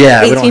 recess!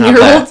 Yeah, we don't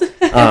have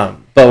that.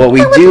 But what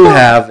we do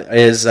have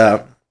is...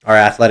 our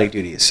athletic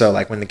duties. So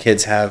like when the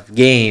kids have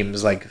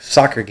games, like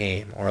soccer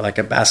game or like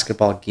a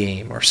basketball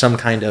game or some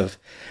kind of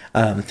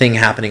thing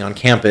happening on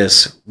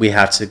campus, we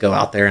have to go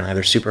out there and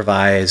either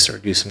supervise or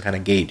do some kind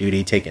of gate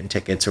duty, take in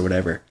tickets or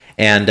whatever.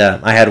 And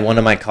I had one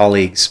of my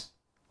colleagues,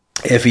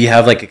 if you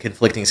have like a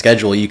conflicting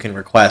schedule, you can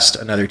request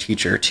another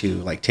teacher to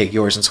like take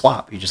yours and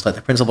swap. You just let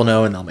the principal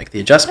know and they'll make the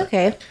adjustment.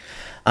 Okay.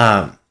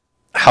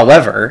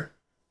 However,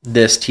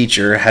 this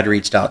teacher had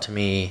reached out to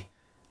me,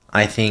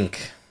 I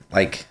think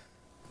like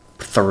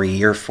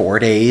 3 or 4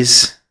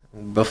 days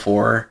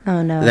before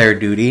their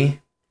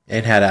duty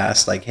and had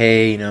asked like,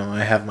 hey, I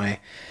have my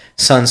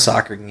son's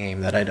soccer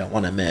game that I don't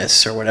want to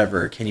miss or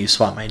whatever. Can you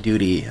swap my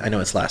duty? I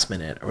know it's last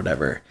minute or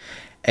whatever.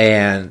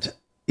 And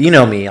you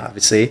know me,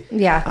 obviously.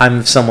 Yeah.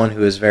 I'm someone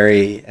who is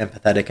very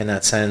empathetic in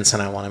that sense,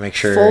 and I want to make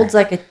sure. Folds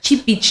like a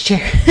cheap beach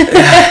chair.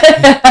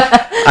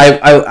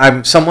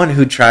 I'm someone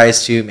who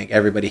tries to make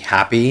everybody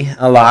happy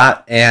a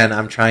lot, and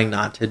I'm trying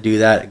not to do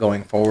that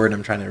going forward.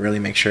 I'm trying to really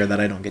make sure that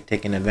I don't get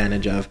taken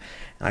advantage of.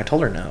 And I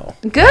told her no.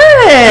 Good.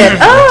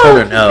 I told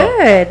her no.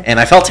 Good. And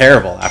I felt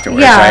terrible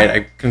afterwards, right? I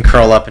can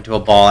curl up into a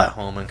ball at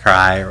home and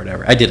cry or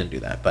whatever. I didn't do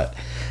that, but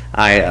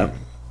I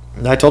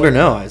told her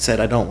no. I said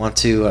I don't want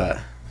to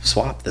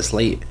swap this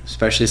late,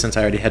 especially since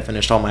I already had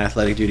finished all my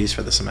athletic duties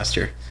for the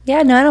semester.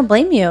 Yeah, no, I don't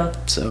blame you.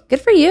 So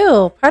good for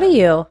you. Proud of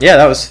you. Yeah,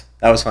 that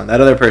was fun.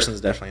 That other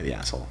person's definitely the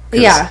asshole.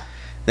 Yeah.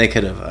 They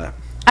could have...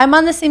 I'm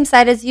on the same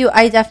side as you.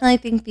 I definitely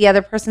think the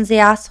other person's the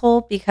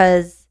asshole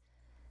because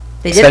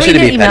they didn't read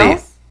your emails.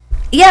 Petty.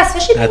 Yeah,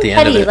 especially being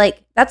petty.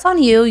 Like, that's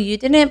on you. You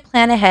didn't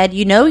plan ahead.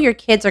 You know your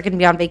kids are going to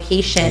be on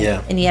vacation.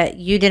 Yeah. And yet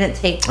you didn't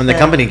take... And the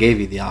company gave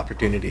you the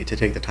opportunity to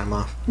take the time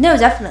off. No,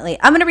 definitely.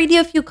 I'm going to read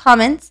you a few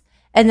comments,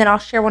 and then I'll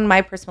share one of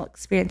my personal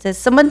experiences.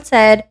 Someone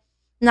said,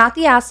 not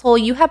the asshole.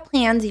 You have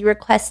plans. You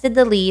requested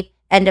the leave.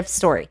 End of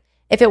story.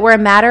 If it were a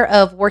matter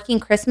of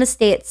working Christmas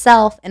Day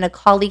itself and a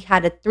colleague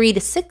had a 3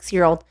 to 6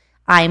 year old,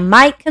 I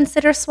might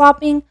consider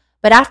swapping.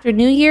 But after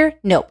New Year,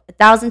 nope.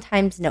 1,000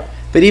 times no.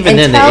 But even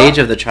then, the age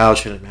of the child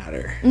shouldn't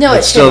matter. No,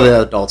 it's still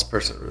the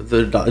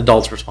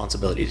adult's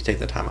responsibility to take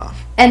the time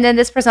off. And then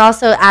this person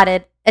also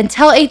added, and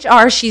tell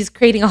HR she's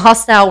creating a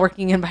hostile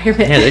working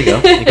environment. Yeah, there you go.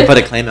 You can put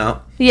a claim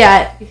out.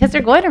 Yeah, because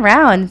they're going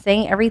around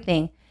saying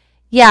everything.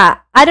 Yeah,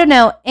 I don't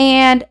know.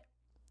 And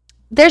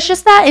there's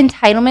just that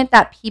entitlement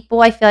that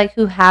people, I feel like,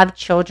 who have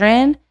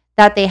children,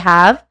 that they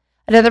have.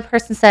 Another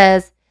person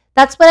says,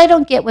 that's what I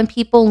don't get when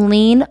people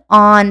lean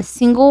on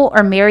single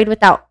or married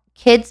without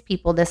kids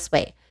people this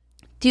way.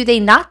 Do they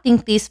not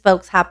think these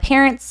folks have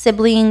parents,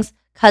 siblings,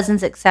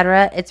 cousins,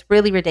 etc.? It's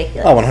really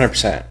ridiculous. Oh,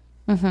 100%.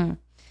 Mm-hmm.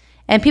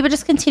 And people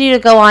just continue to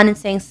go on and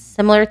saying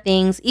similar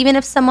things. Even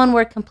if someone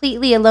were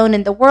completely alone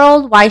in the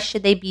world, why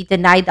should they be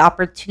denied the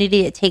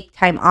opportunity to take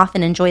time off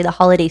and enjoy the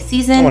holiday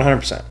season?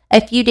 100%.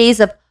 A few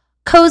days of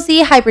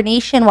cozy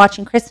hibernation,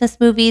 watching Christmas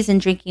movies and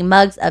drinking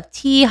mugs of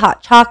tea,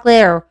 hot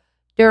chocolate, or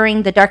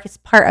during the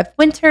darkest part of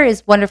winter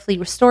is wonderfully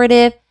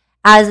restorative,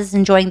 as is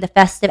enjoying the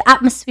festive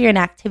atmosphere and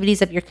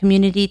activities of your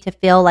community to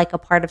feel like a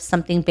part of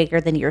something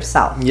bigger than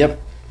yourself. Yep.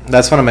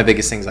 That's one of my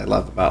biggest things I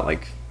love about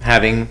like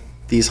having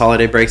these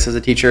holiday breaks as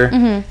a teacher.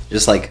 Mm-hmm.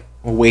 Just like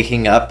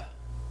waking up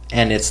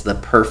and it's the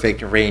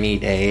perfect rainy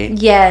day.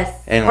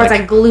 Yes. And or it's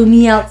like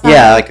gloomy outside.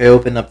 Yeah, like I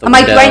open up the window.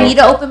 I'm like, do I need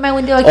to open my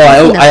window?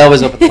 I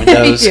always open the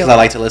windows because I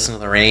like to listen to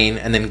the rain.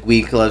 And then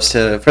Gweek loves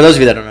to, for those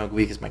of you that don't know,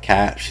 Gweek is my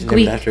cat. She's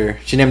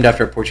named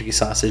after a Portuguese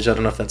sausage. I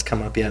don't know if that's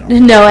come up yet.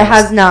 No, it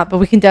has not, but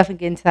we can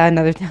definitely get into that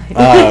another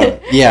time.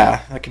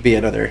 Yeah, that could be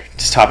another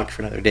topic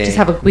for another day. Just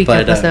have a Gweek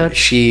episode.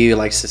 She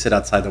likes to sit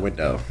outside the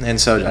window.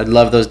 And so I'd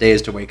love those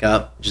days to wake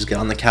up, just get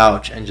on the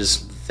couch and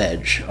just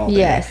veg all day.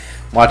 Yes.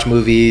 Watch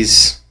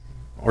movies.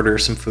 Order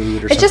some food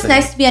or something. It's just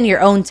nice to be on your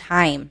own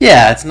time.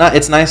 Yeah, it's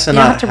nice to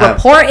not have to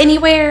report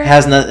anywhere.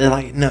 Has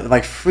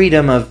no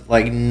freedom of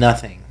like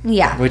nothing.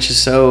 Yeah, which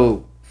is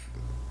so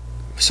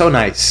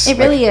nice. It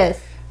really is.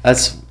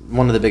 That's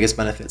one of the biggest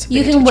benefits.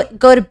 You can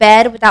go to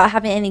bed without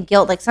having any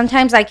guilt. Like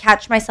sometimes I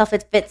catch myself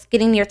if it's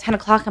getting near 10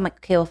 o'clock. I'm like,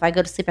 okay, well if I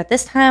go to sleep at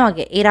this time, I'll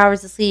get 8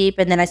 hours of sleep,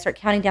 and then I start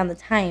counting down the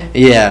time.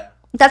 Yeah.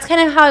 That's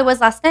kind of how I was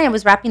last night. I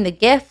was wrapping the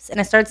gifts, and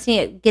I started seeing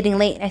it getting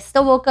late. And I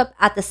still woke up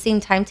at the same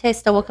time today. I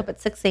still woke up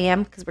at 6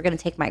 a.m. because we're going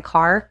to take my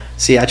car.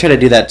 See, I try to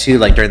do that too.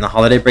 Like during the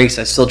holiday breaks,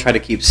 I still try to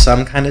keep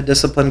some kind of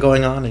discipline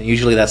going on, and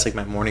usually that's like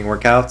my morning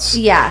workouts.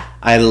 Yeah.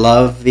 I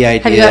love the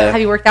idea.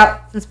 Have you worked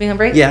out since being on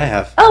break? Yeah, I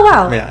have. Oh,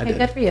 wow. Yeah, I did.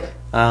 Good for you.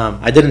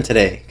 I didn't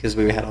today because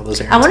we had all those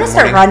errands. I want to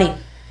start running.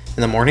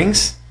 In the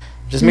mornings?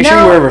 Just make sure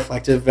you wear a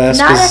reflective vest,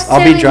 because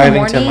I'll be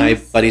driving to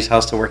my buddy's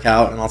house to work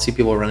out, and I'll see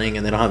people running,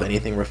 and they don't have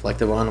anything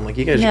reflective on. I'm like,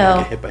 you guys are going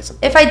to get hit by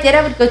something. If I did,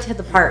 I would go to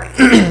the park.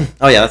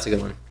 Oh, yeah, that's a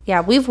good one.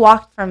 Yeah, we've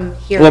walked from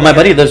here. Well, my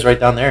buddy lives right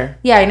down there.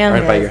 Yeah, I know.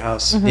 Right by your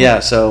house. Mm-hmm. Yeah,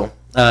 so,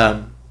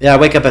 I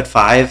wake up at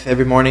 5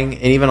 every morning,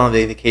 and even on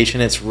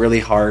vacation, it's really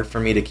hard for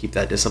me to keep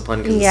that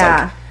discipline, because it's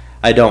like,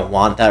 I don't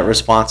want that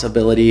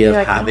responsibility of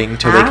having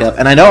to wake up.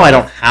 And I know I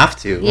don't have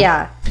to.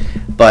 Yeah.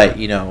 But,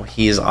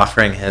 he's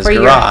offering his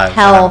garage, and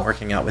I'm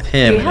working out with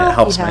him, and it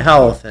helps my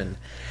health. And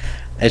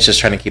it's just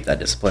trying to keep that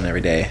discipline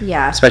every day.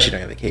 Yeah. Especially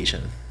during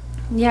vacation.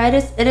 Yeah,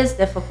 it is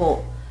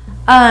difficult.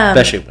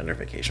 Especially winter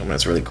vacation when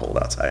it's really cold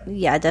outside.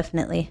 Yeah,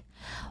 definitely.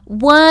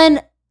 One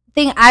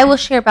thing I will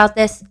share about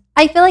this,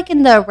 I feel like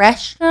in the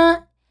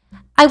restaurant,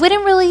 I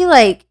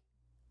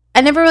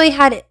never really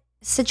had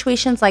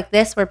situations like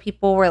this where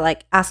people were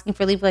like asking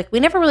for leave. Like we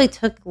never really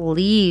took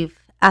leave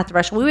at the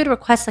restaurant. We would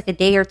request like a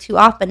day or two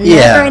off, but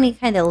never any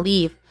kind of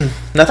leave.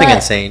 Nothing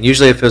insane.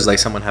 Usually it feels like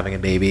someone having a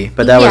baby,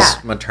 but that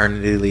was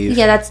maternity leave.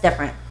 Yeah, that's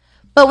different.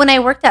 But when I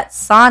worked at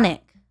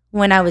Sonic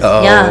when I was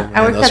young,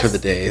 man, those were the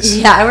days.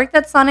 Yeah, I worked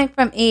at Sonic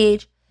from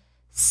age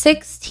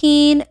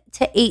 16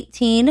 to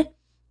 18.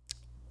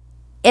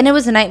 And it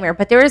was a nightmare,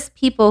 but there was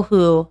people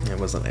who it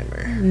was a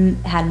nightmare.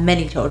 Had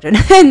many children,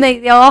 and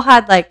they all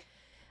had like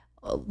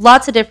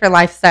lots of different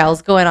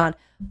lifestyles going on.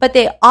 But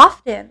they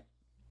often,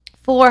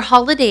 for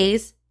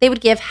holidays, they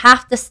would give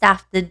half the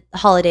staff the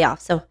holiday off.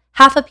 So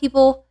half of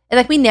people, and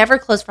like we never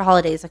closed for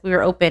holidays. Like we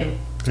were open.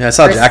 Yeah, I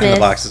saw Christmas. Jack in the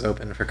Box is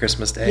open for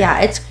Christmas Day. Yeah,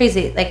 it's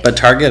crazy. Like, but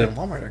Target and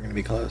Walmart are going to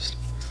be closed.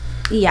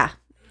 Yeah.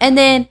 And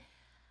then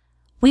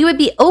we would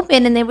be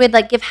open and they would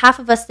like give half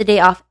of us the day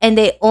off. And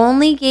they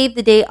only gave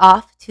the day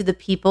off to the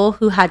people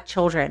who had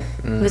children.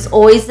 It was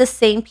always the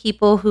same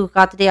people who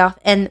got the day off.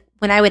 And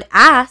when I would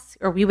ask,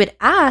 or we would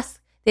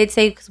ask, they'd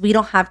say, because we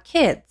don't have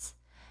kids.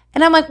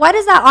 And I'm like, why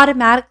does that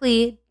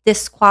automatically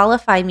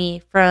disqualify me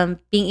from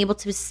being able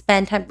to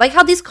spend time? Like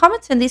how these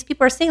comments and these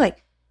people are saying,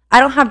 like, I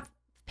don't have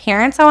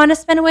parents I want to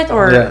spend with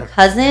or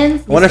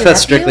cousins. I wonder if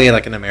that's strictly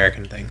like an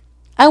American thing.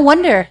 I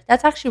wonder.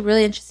 That's actually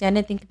really interesting. I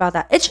didn't think about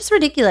that. It's just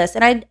ridiculous.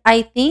 And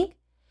I think,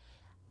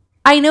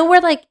 I know we're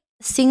like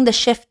seeing the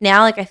shift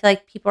now. Like I feel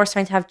like people are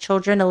starting to have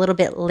children a little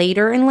bit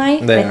later in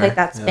life. I feel like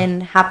that's been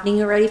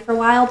happening already for a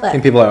while. But I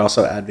think people are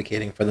also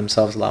advocating for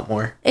themselves a lot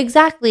more.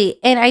 Exactly.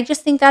 And I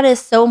just think that is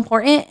so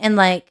important. And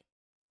like,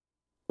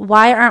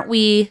 why aren't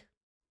we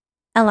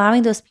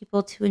allowing those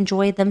people to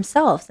enjoy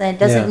themselves? And it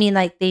doesn't mean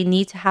like they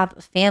need to have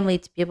a family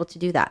to be able to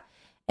do that.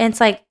 And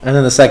it's like... And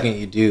then the second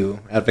you do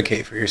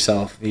advocate for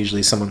yourself,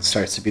 usually someone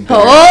starts to be bitter.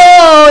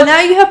 Oh, now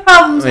you have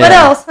problems. What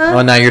else, huh?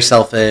 Well, now you're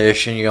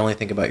selfish and you only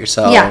think about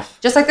yourself. Yeah,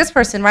 just like this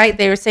person, right?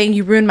 They were saying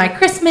you ruined my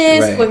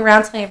Christmas, going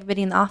around telling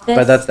everybody in the office.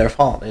 But that's their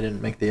fault. They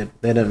didn't make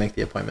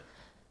the appointment.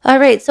 All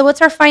right, so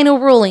what's our final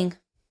ruling?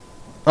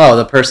 Oh,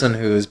 the person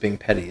who is being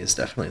petty is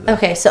definitely the...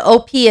 Okay, so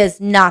OP is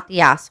not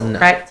the asshole,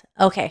 correct?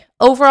 Okay.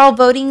 Overall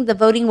voting, the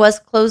voting was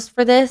closed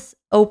for this.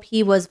 OP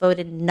was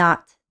voted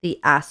not the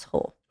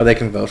asshole. Oh, they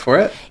can vote for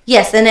it?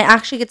 Yes, and it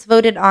actually gets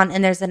voted on,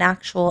 and there's an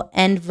actual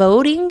end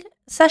voting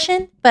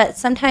session. But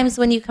sometimes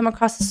when you come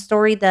across a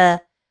story,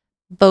 the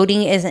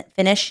voting isn't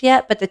finished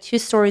yet. But the two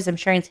stories I'm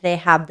sharing today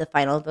have the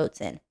final votes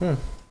in.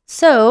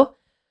 So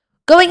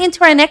going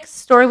into our next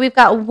story, we've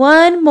got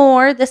one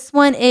more. This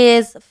one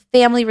is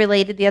family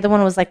related. The other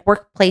one was like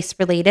workplace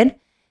related.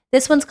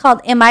 This one's called,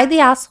 Am I the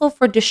Asshole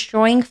for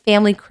Destroying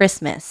Family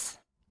Christmas?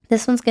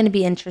 This one's going to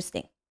be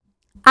interesting.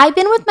 I've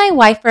been with my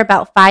wife for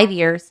about 5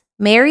 years,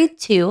 married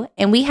 2,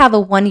 and we have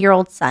a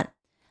 1-year-old son.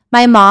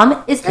 My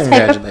mom is the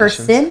type of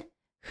person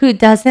who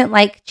doesn't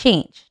like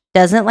change,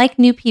 doesn't like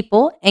new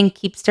people, and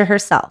keeps to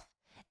herself.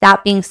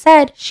 That being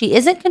said, she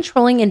isn't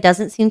controlling and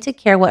doesn't seem to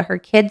care what her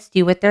kids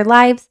do with their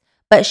lives,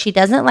 but she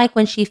doesn't like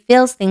when she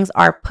feels things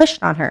are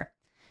pushed on her.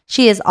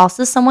 She is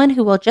also someone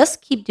who will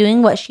just keep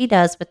doing what she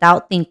does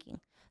without thinking.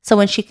 So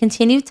when she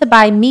continued to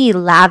buy me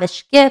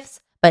lavish gifts,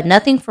 but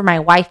nothing for my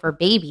wife or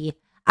baby,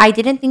 I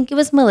didn't think it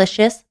was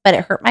malicious, but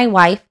it hurt my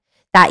wife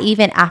that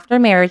even after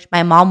marriage,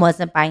 my mom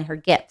wasn't buying her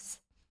gifts.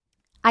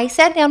 I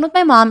sat down with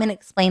my mom and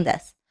explained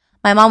this.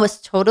 My mom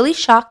was totally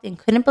shocked and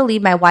couldn't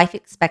believe my wife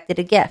expected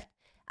a gift.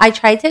 I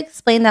tried to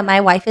explain that my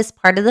wife is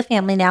part of the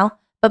family now,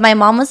 but my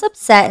mom was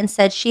upset and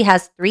said she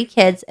has 3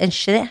 kids and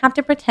shouldn't have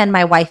to pretend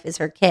my wife is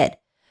her kid.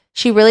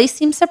 She really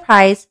seemed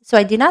surprised, so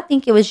I did not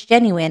think it was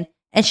genuine,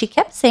 and she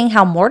kept saying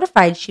how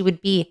mortified she would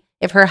be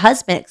if her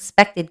husband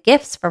expected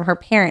gifts from her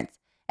parents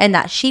and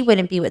that she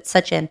wouldn't be with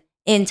such an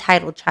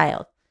entitled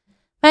child.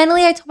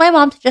 Finally, I told my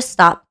mom to just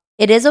stop.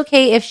 It is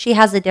okay if she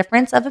has a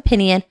difference of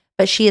opinion,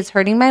 but she is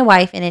hurting my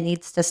wife and it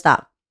needs to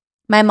stop.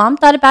 My mom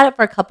thought about it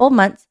for a couple of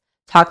months,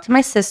 talked to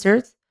my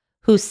sisters,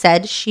 who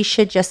said she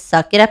should just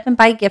suck it up and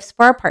buy gifts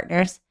for our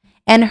partners,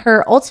 and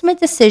her ultimate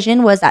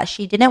decision was that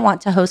she didn't want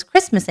to host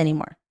Christmas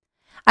anymore.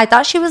 I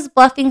thought she was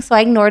bluffing, so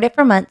I ignored it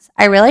for months.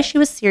 I realized she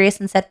was serious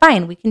and said,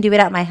 fine, we can do it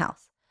at my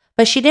house.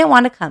 But she didn't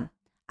want to come.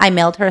 I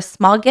mailed her a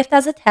small gift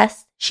as a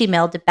test. She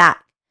mailed it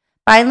back.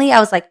 Finally, I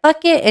was like,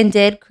 fuck it, and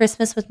did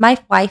Christmas with my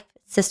wife,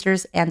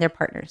 sisters, and their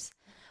partners.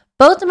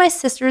 Both of my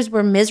sisters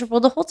were miserable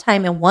the whole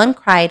time, and one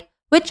cried,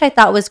 which I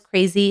thought was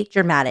crazy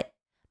dramatic.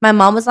 My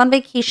mom was on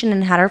vacation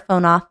and had her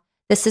phone off.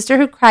 The sister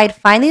who cried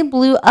finally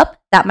blew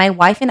up that my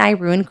wife and I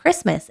ruined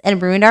Christmas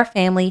and ruined our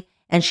family,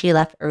 and she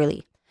left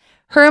early.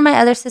 Her and my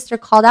other sister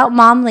called out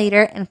mom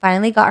later and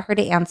finally got her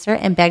to answer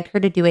and begged her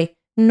to do a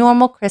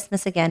normal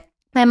Christmas again.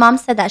 My mom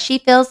said that she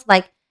feels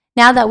like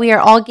now that we are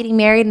all getting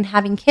married and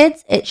having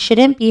kids, it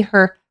shouldn't be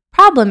her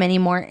problem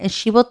anymore, and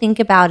she will think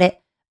about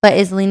it, but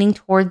is leaning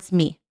towards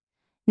me.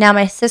 Now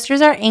my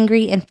sisters are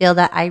angry and feel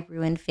that I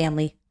ruined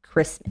family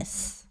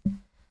Christmas.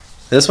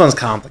 This one's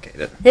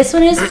complicated. This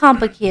one is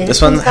complicated.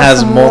 This one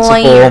has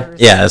multiple...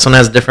 Yeah, this one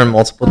has different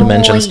multiple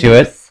dimensions to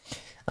it.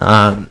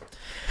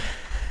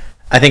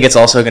 I think it's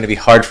also going to be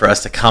hard for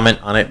us to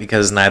comment on it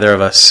because neither of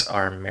us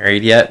are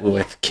married yet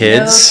with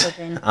kids.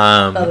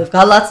 But we've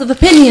got lots of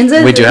opinions.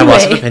 We do have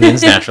lots of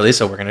opinions, naturally,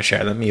 so we're going to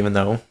share them, even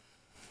though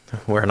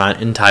we're not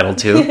entitled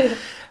to.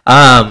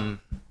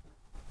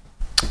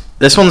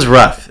 This one's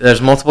rough.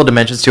 There's multiple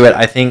dimensions to it.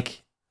 I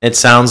think it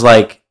sounds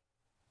like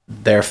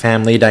their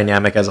family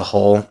dynamic as a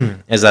whole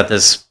is at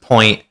this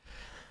point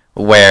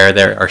where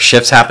there are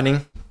shifts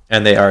happening.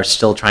 And they are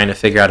still trying to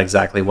figure out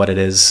exactly what it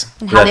is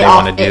that they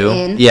want to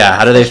do. Yeah,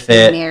 how do they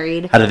fit?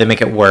 Married. How do they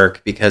make it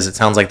work? Because it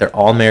sounds like they're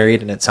all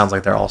married, and it sounds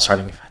like they're all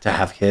starting to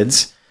have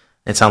kids.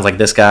 It sounds like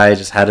this guy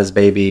just had his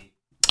baby,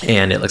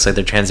 and it looks like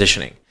they're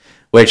transitioning,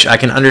 which I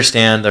can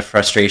understand the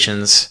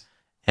frustrations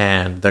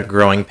and the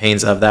growing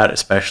pains of that,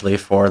 especially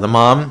for the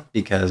mom,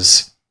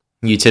 because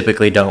you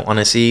typically don't want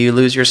to see you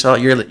lose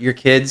your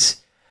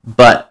kids.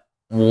 But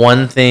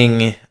one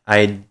thing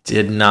I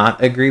did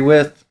not agree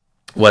with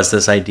was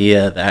this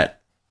idea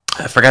that,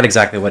 I forgot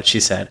exactly what she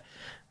said,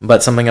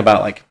 but something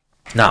about like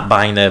not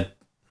buying the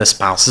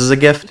spouses a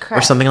gift.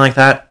 Correct. Or something like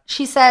that.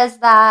 She says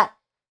that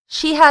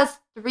she has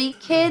 3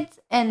 kids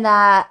and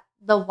that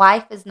the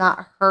wife is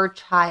not her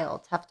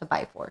child to have to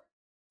buy for.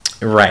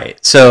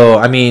 Right. So,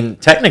 I mean,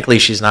 technically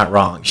she's not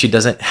wrong. She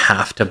doesn't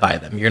have to buy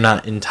them. You're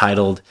not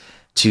entitled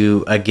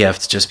to a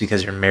gift just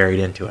because you're married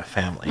into a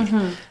family.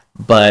 Mm-hmm.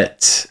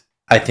 But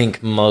I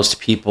think most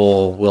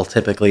people will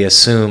typically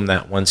assume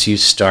that once you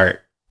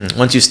start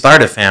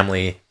a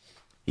family,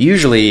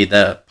 usually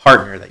the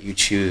partner that you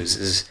choose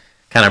is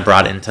kind of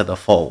brought into the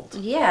fold.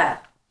 Yeah.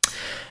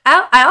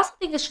 I also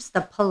think it's just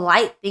a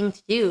polite thing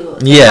to do.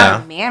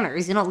 Yeah.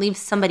 Manners. You don't leave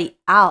somebody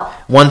out.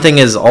 One thing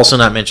is also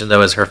not mentioned,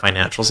 though, is her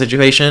financial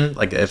situation.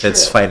 Like, if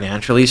it's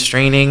financially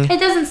straining. It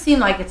doesn't seem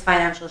like it's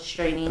financially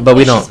straining. But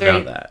we don't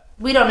know that.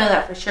 We don't know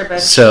that for sure,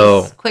 but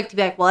she's quick to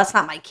be like, well, that's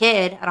not my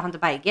kid. I don't have to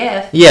buy a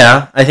gift.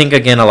 Yeah. I think,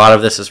 again, a lot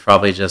of this is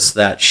probably just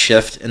that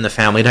shift in the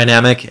family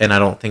dynamic, and I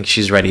don't think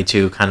she's ready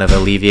to kind of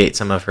alleviate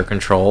some of her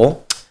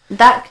control.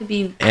 That could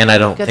be and I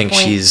don't think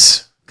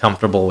she's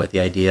comfortable with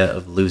the idea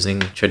of losing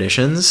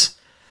traditions.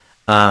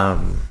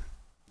 So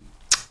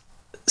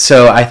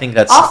I think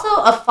that's also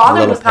a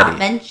father was not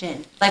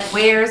mentioned. Like,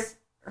 where's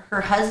her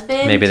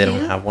husband? Maybe they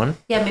don't have one.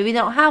 Yeah, maybe they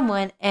don't have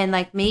one, and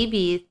like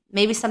maybe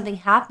something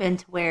happened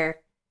to where,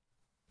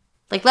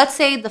 like, let's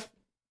say the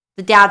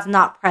dad's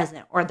not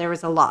present or there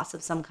was a loss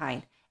of some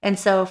kind, and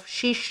so if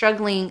she's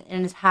struggling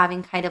and is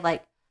having kind of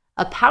like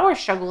a power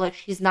struggle, like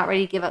she's not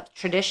ready to give up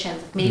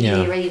traditions. Maybe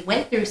they already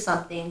went through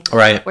something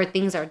where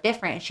things are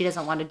different and she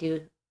doesn't want to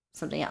do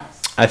something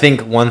else. I think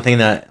one thing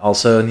that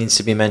also needs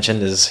to be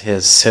mentioned is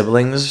his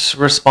siblings'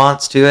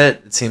 response to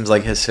it. It seems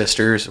like his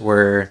sisters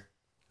were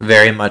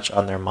very much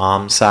on their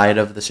mom's side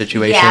of the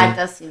situation. Yeah, it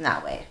does seem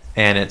that way.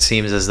 And it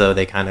seems as though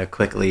they kind of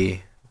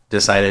quickly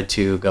decided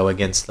to go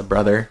against the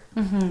brother.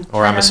 Mm-hmm.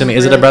 Or I'm assuming,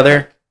 is it a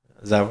brother?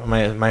 Is that,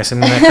 am I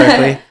assuming that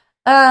correctly?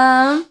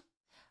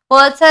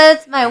 Well, it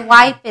says my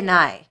wife and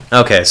I.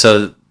 Okay,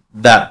 so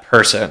that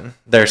person,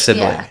 their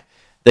sibling,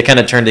 they kind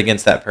of turned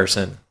against that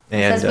person.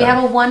 And, it says we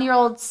have a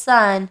 1-year-old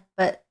son,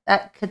 but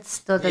that could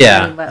still mean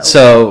yeah.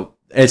 So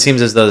it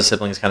seems as though the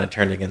siblings kind of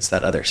turned against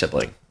that other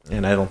sibling,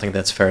 and I don't think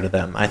that's fair to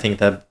them. I think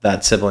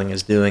that sibling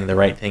is doing the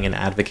right thing and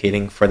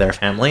advocating for their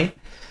family,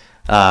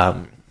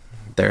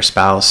 their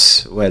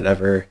spouse,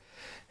 whatever.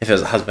 If it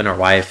was a husband or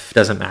wife,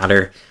 doesn't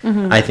matter.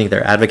 Mm-hmm. I think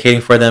they're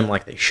advocating for them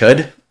like they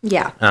should.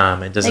 Yeah.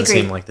 It doesn't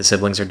seem like the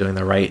siblings are doing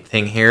the right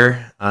thing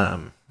here. I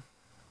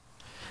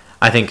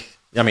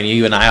mean,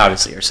 you and I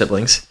obviously are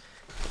siblings.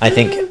 I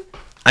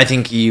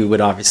think you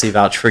would obviously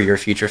vouch for your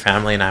future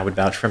family, and I would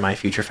vouch for my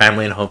future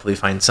family, and hopefully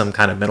find some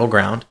kind of middle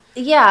ground.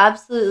 Yeah,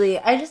 absolutely.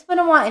 I just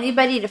wouldn't want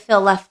anybody to feel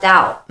left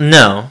out.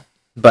 No,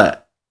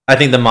 but I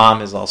think the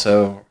mom is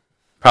also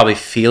probably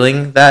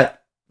feeling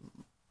that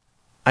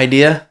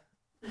idea.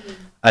 Mm-hmm.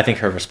 I think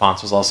her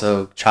response was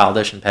also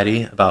childish and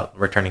petty about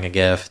returning a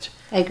gift.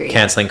 I agree.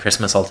 Canceling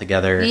Christmas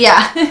altogether.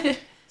 Yeah.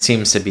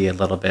 Seems to be a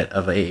little bit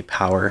of a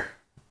power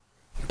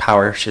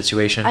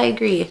situation. I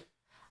agree.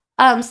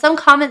 Some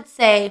comments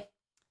say,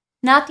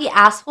 not the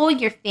asshole,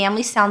 your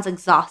family sounds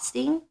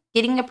exhausting.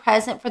 Getting a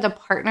present for the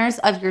partners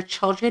of your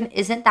children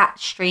isn't that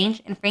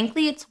strange, and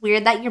frankly, it's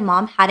weird that your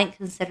mom hadn't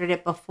considered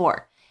it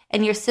before.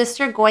 And your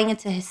sister going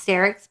into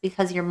hysterics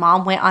because your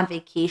mom went on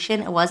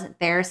vacation and wasn't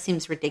there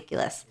seems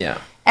ridiculous.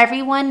 Yeah.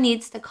 Everyone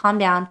needs to calm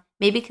down.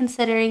 Maybe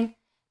consider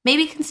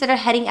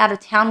heading out of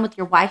town with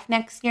your wife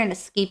next year and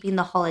escaping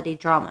the holiday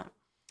drama.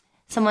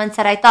 Someone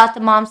said, I thought the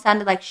mom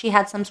sounded like she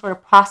had some sort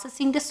of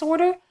processing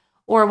disorder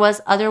or was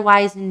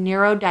otherwise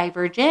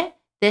neurodivergent.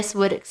 This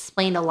would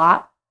explain a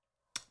lot.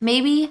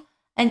 Maybe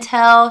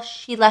until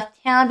she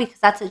left town, because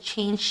that's a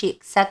change she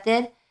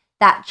accepted.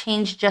 That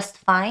changed just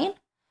fine.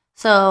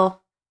 So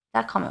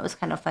that comment was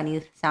kind of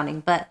funny sounding,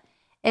 but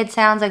it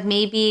sounds like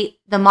maybe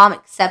the mom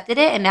accepted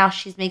it and now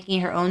she's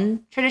making her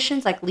own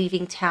traditions, like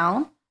leaving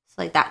town. So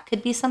like that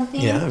could be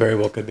something. Yeah, very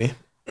well could be.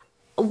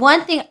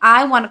 One thing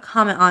I want to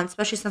comment on,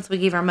 especially since we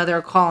gave our mother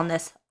a call on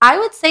this, I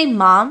would say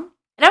mom,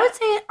 and I would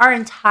say our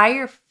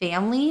entire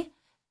family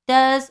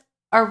does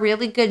a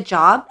really good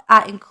job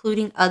at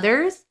including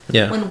others.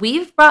 Yeah. When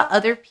we've brought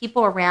other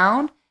people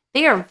around,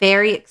 they are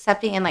very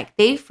accepting and like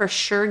they for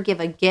sure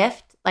give a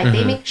gift. Like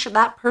they make sure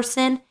that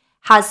person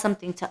has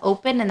something to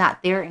open and that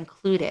they're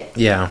included.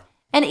 Yeah.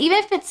 And even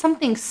if it's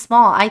something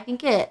small, I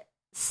think it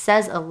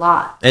says a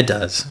lot. It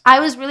does.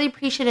 I was really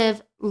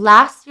appreciative.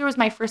 Last year was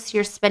my first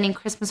year spending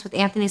Christmas with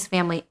Anthony's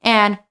family,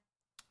 and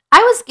I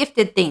was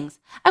gifted things.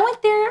 I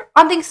went there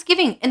on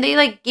Thanksgiving, and they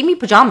like gave me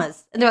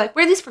pajamas, and they're like,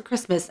 "Wear these for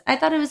Christmas." I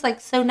thought it was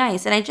like so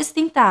nice, and I just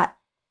think that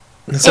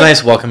it's a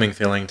nice welcoming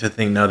feeling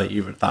to know that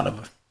you were thought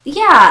of.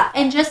 Yeah,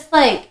 and just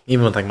like...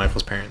 Even with like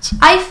Michael's parents.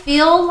 I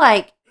feel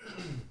like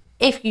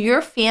if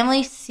your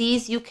family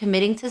sees you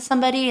committing to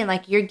somebody and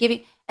like you're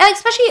giving... And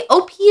especially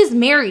OP is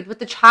married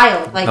with a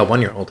child. Like a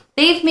 1-year-old.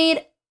 They've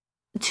made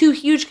 2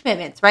 huge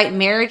commitments, right?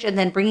 Marriage and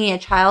then bringing a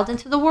child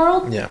into the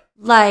world. Yeah.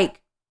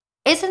 Like,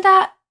 isn't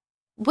that...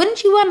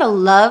 Wouldn't you want to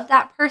love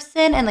that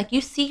person? And like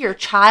you see your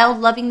child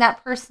loving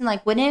that person,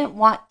 like wouldn't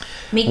it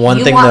make you want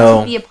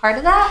to be a part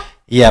of that?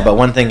 Yeah, but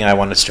one thing I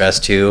want to stress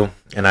too,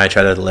 and I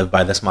try to live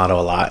by this motto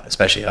a lot,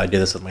 especially I do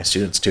this with my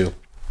students too.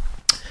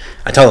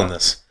 I tell them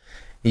this.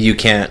 You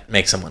can't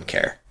make someone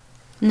care.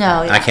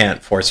 No. Yeah. I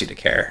can't force you to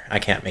care. I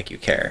can't make you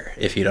care.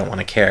 If you don't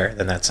want to care,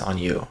 then that's on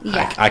you.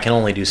 Yeah. I can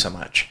only do so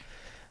much.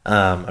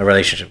 A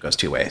relationship goes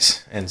 2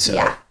 ways. And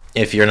so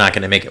if you're not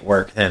going to make it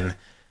work, then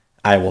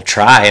I will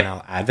try and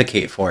I'll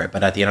advocate for it.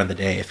 But at the end of the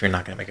day, if you're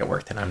not going to make it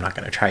work, then I'm not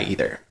going to try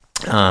either.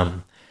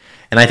 And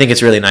I think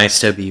it's really nice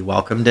to be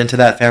welcomed into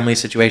that family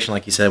situation.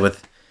 Like you said,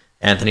 with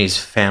Anthony's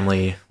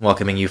family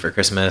welcoming you for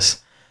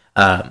Christmas.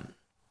 It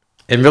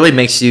really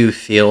makes you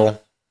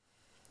feel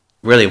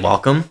really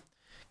welcome.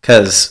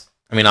 Because,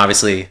 I mean,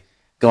 obviously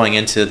going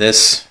into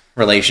this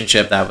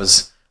relationship, that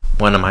was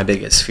one of my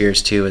biggest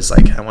fears too, is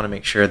like, I want to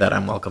make sure that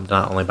I'm welcomed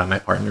not only by my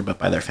partner, but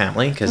by their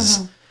family.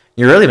 Because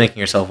you're really making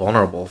yourself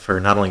vulnerable for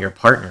not only your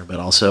partner, but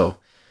also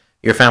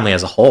your family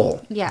as a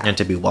whole. Yeah. And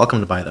to be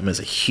welcomed by them is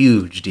a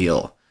huge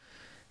deal.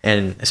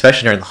 And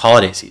especially during the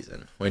holiday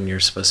season when you're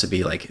supposed to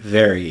be like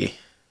very,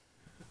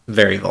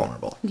 very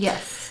vulnerable.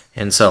 Yes.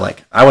 And so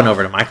like I went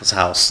over to Michael's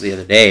house the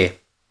other day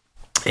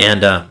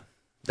and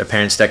their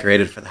parents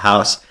decorated for the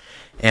house.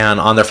 And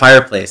on their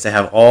fireplace, they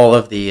have all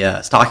of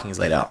the stockings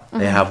laid out. Mm-hmm.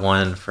 They have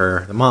one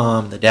for the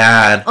mom, the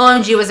dad.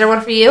 OMG, was there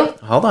one for you?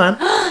 Hold on.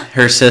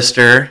 Her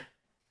sister...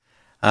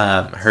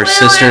 her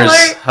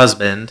sister's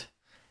husband,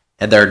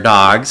 and their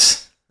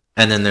dogs,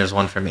 and then there's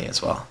one for me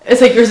as well. It's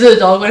like yours is a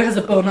dog when it has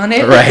a bone on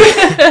it.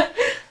 Right.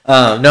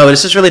 No,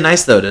 it's just really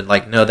nice though to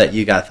like know that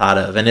you got thought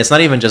of, and it's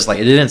not even just like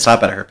it didn't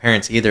stop at her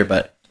parents either.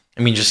 But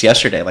I mean, just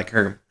yesterday, like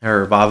her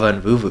Vava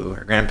and Vuvu,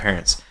 her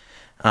grandparents,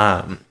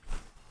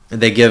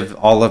 they give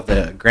all of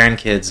the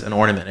grandkids an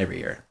ornament every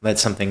year.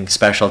 That's something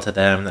special to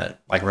them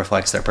that like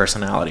reflects their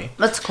personality.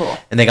 That's cool.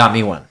 And they got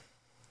me one.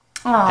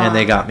 Aww. And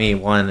they got me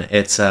one.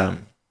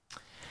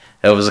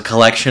 It was a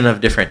collection of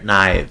different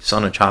knives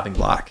on a chopping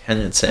block, and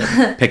it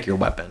said, pick your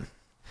weapon.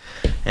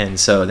 And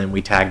so then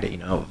we tagged it,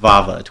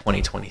 Vava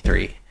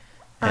 2023.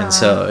 And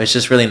so it's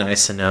just really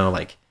nice to know,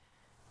 like,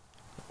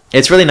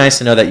 it's really nice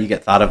to know that you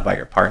get thought of by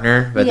your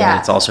partner, but then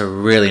it's also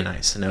really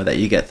nice to know that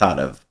you get thought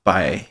of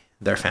by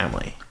their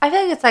family. I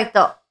feel like it's like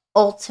the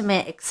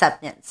ultimate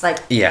acceptance, like,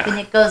 and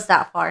it goes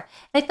that far.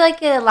 And I feel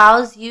like it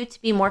allows you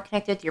to be more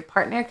connected with your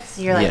partner, because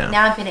you're like,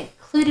 now I've been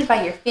included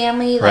by your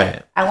family,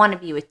 like, I want to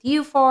be with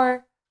you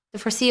for the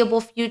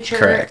foreseeable future.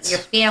 Correct. Your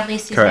family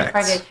sees my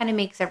partner. It kind of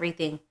makes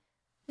everything.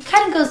 It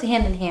kind of goes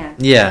hand in hand.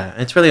 Yeah,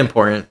 it's really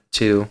important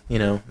to,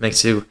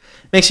 makes you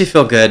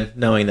feel good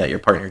knowing that your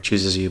partner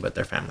chooses you, but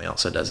their family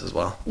also does as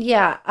well.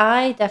 Yeah,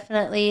 I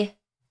definitely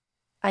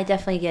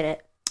get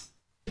it.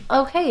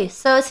 Okay,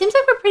 so it seems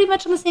like we're pretty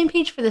much on the same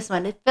page for this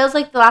one. It feels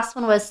like the last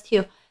one was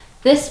too.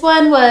 This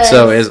one was...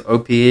 So is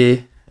OP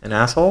an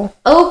asshole?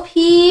 OP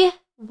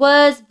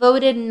was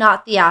voted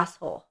not the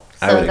asshole.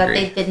 So that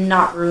agree. They did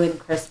not ruin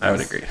Christmas. I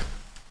would agree.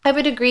 I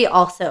would agree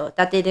also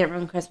that they didn't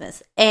ruin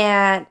Christmas.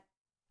 And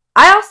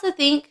I also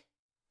think...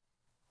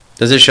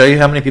 Does it show you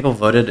how many people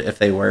voted if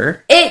they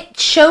were? It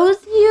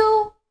shows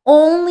you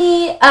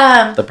only...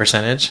 the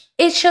percentage?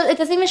 It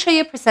doesn't even show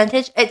you a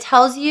percentage. It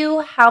tells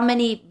you how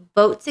many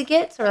votes it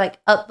gets, or like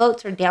up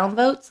votes or down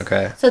votes.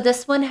 Okay. So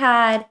this one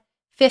had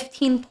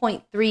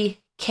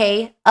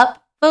 15.3K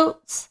up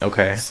votes.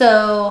 Okay.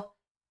 So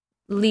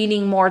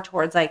leaning more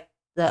towards like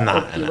the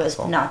not OP was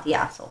not the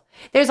asshole.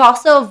 There's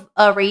also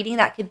a rating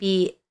that could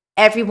be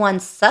everyone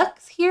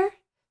sucks here.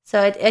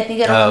 So I think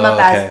it'll come up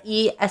as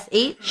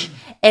ESH.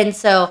 And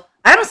so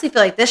I honestly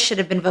feel like this should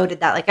have been voted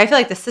that. Like, I feel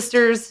like the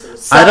sisters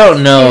suck. I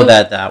don't know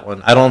that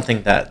one. I don't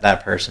think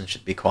that person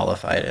should be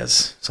qualified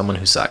as someone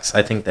who sucks.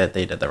 I think that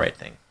they did the right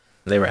thing.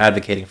 They were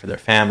advocating for their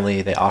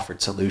family. They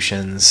offered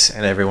solutions,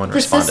 and everyone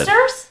responded. The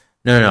sisters?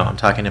 No. I'm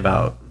talking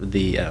about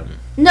the...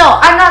 No,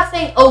 I'm not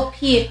saying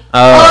OP.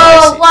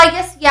 Well, I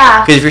guess,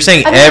 yeah. Because if you're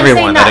saying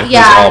everyone, that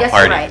includes all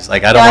parties.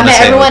 Right. Like, I don't want to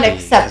say everyone OP,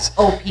 except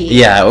OP.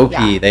 Yeah,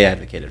 OP, they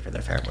advocated for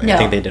their family. No, I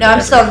think they did I'm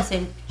still on the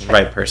same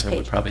right person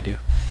would probably do.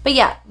 But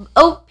yeah,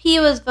 OP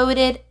was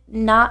voted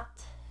not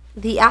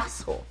the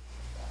asshole.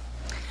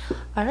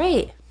 All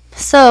right.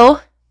 So...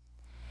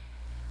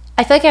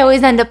 I feel like I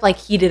always end up like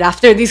heated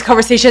after these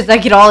conversations. I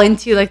get all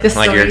into like this.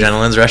 Like your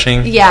adrenaline's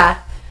rushing? Yeah.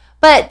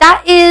 But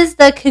that is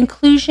the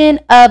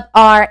conclusion of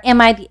our Am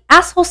I the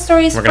Asshole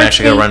stories. We're going to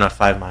actually go run a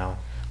 5-mile.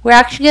 We're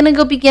actually going to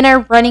go begin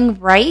our running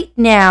right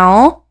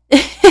now.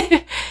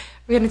 We're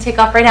going to take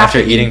off right now. After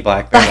eating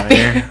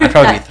blackberry. I'd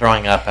probably be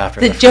throwing up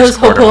after the Joe's first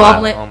quarter Hopo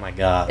omelet. Oh my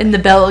God. In the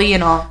belly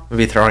and all. We'd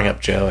be throwing up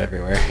Joe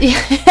everywhere.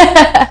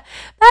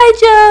 Bye,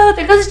 Joe.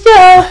 There goes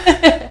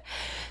Joe.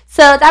 So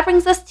So that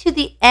brings us to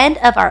the end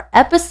of our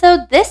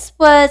episode. This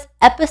was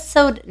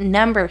episode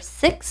number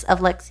 6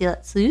 of Lexi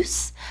Let's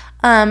Loose.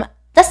 Dustin,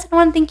 I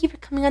want to thank you for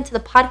coming onto the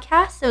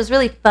podcast. It was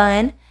really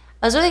fun.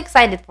 I was really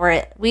excited for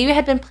it. We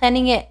had been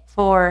planning it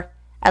for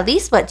at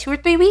least, 2 or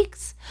 3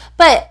 weeks?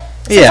 But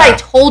since I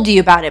told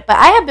you about it. But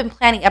I have been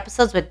planning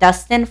episodes with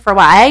Dustin for a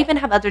while. I even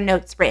have other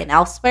notes written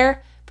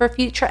elsewhere for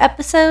future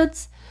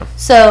episodes.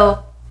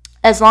 So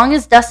as long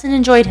as Dustin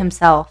enjoyed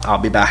himself, I'll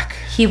be back.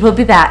 He will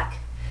be back.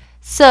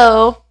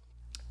 So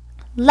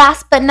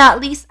last but not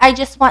least, I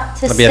just want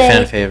to say... I'll be a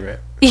fan favorite.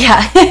 Yeah.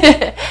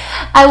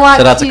 I want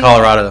Shout out to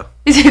Colorado.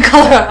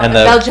 Colorado. And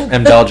Belgium.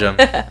 And Belgium.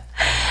 and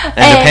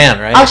Japan,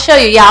 right? I'll show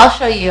you. Yeah, I'll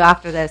show you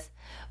after this.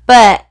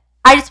 But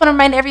I just want to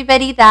remind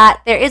everybody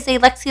that there is a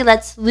Lexi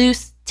Let's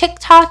Loose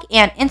TikTok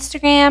and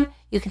Instagram.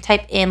 You can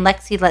type in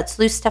Lexi Let's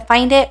Loose to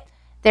find it.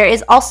 There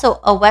is also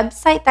a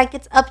website that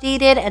gets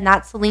updated, and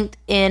that's linked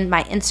in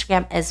my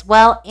Instagram as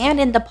well and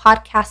in the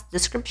podcast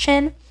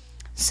description.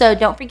 So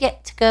don't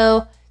forget to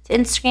go to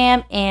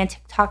Instagram and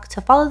TikTok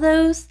to follow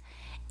those.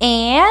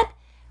 And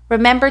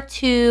remember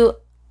to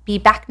be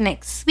back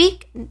next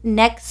week.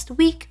 Next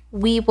week,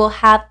 we will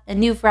have a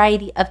new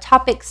variety of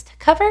topics to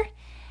cover.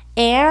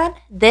 And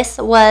this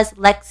was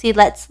Lexi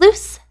Let's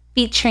Loose,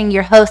 featuring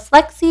your host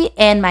Lexi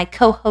and my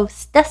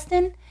co-host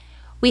Dustin.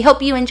 We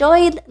hope you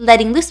enjoyed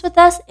letting loose with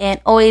us,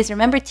 and always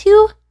remember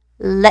to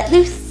let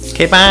loose.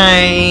 Okay,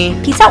 bye.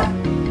 Peace out.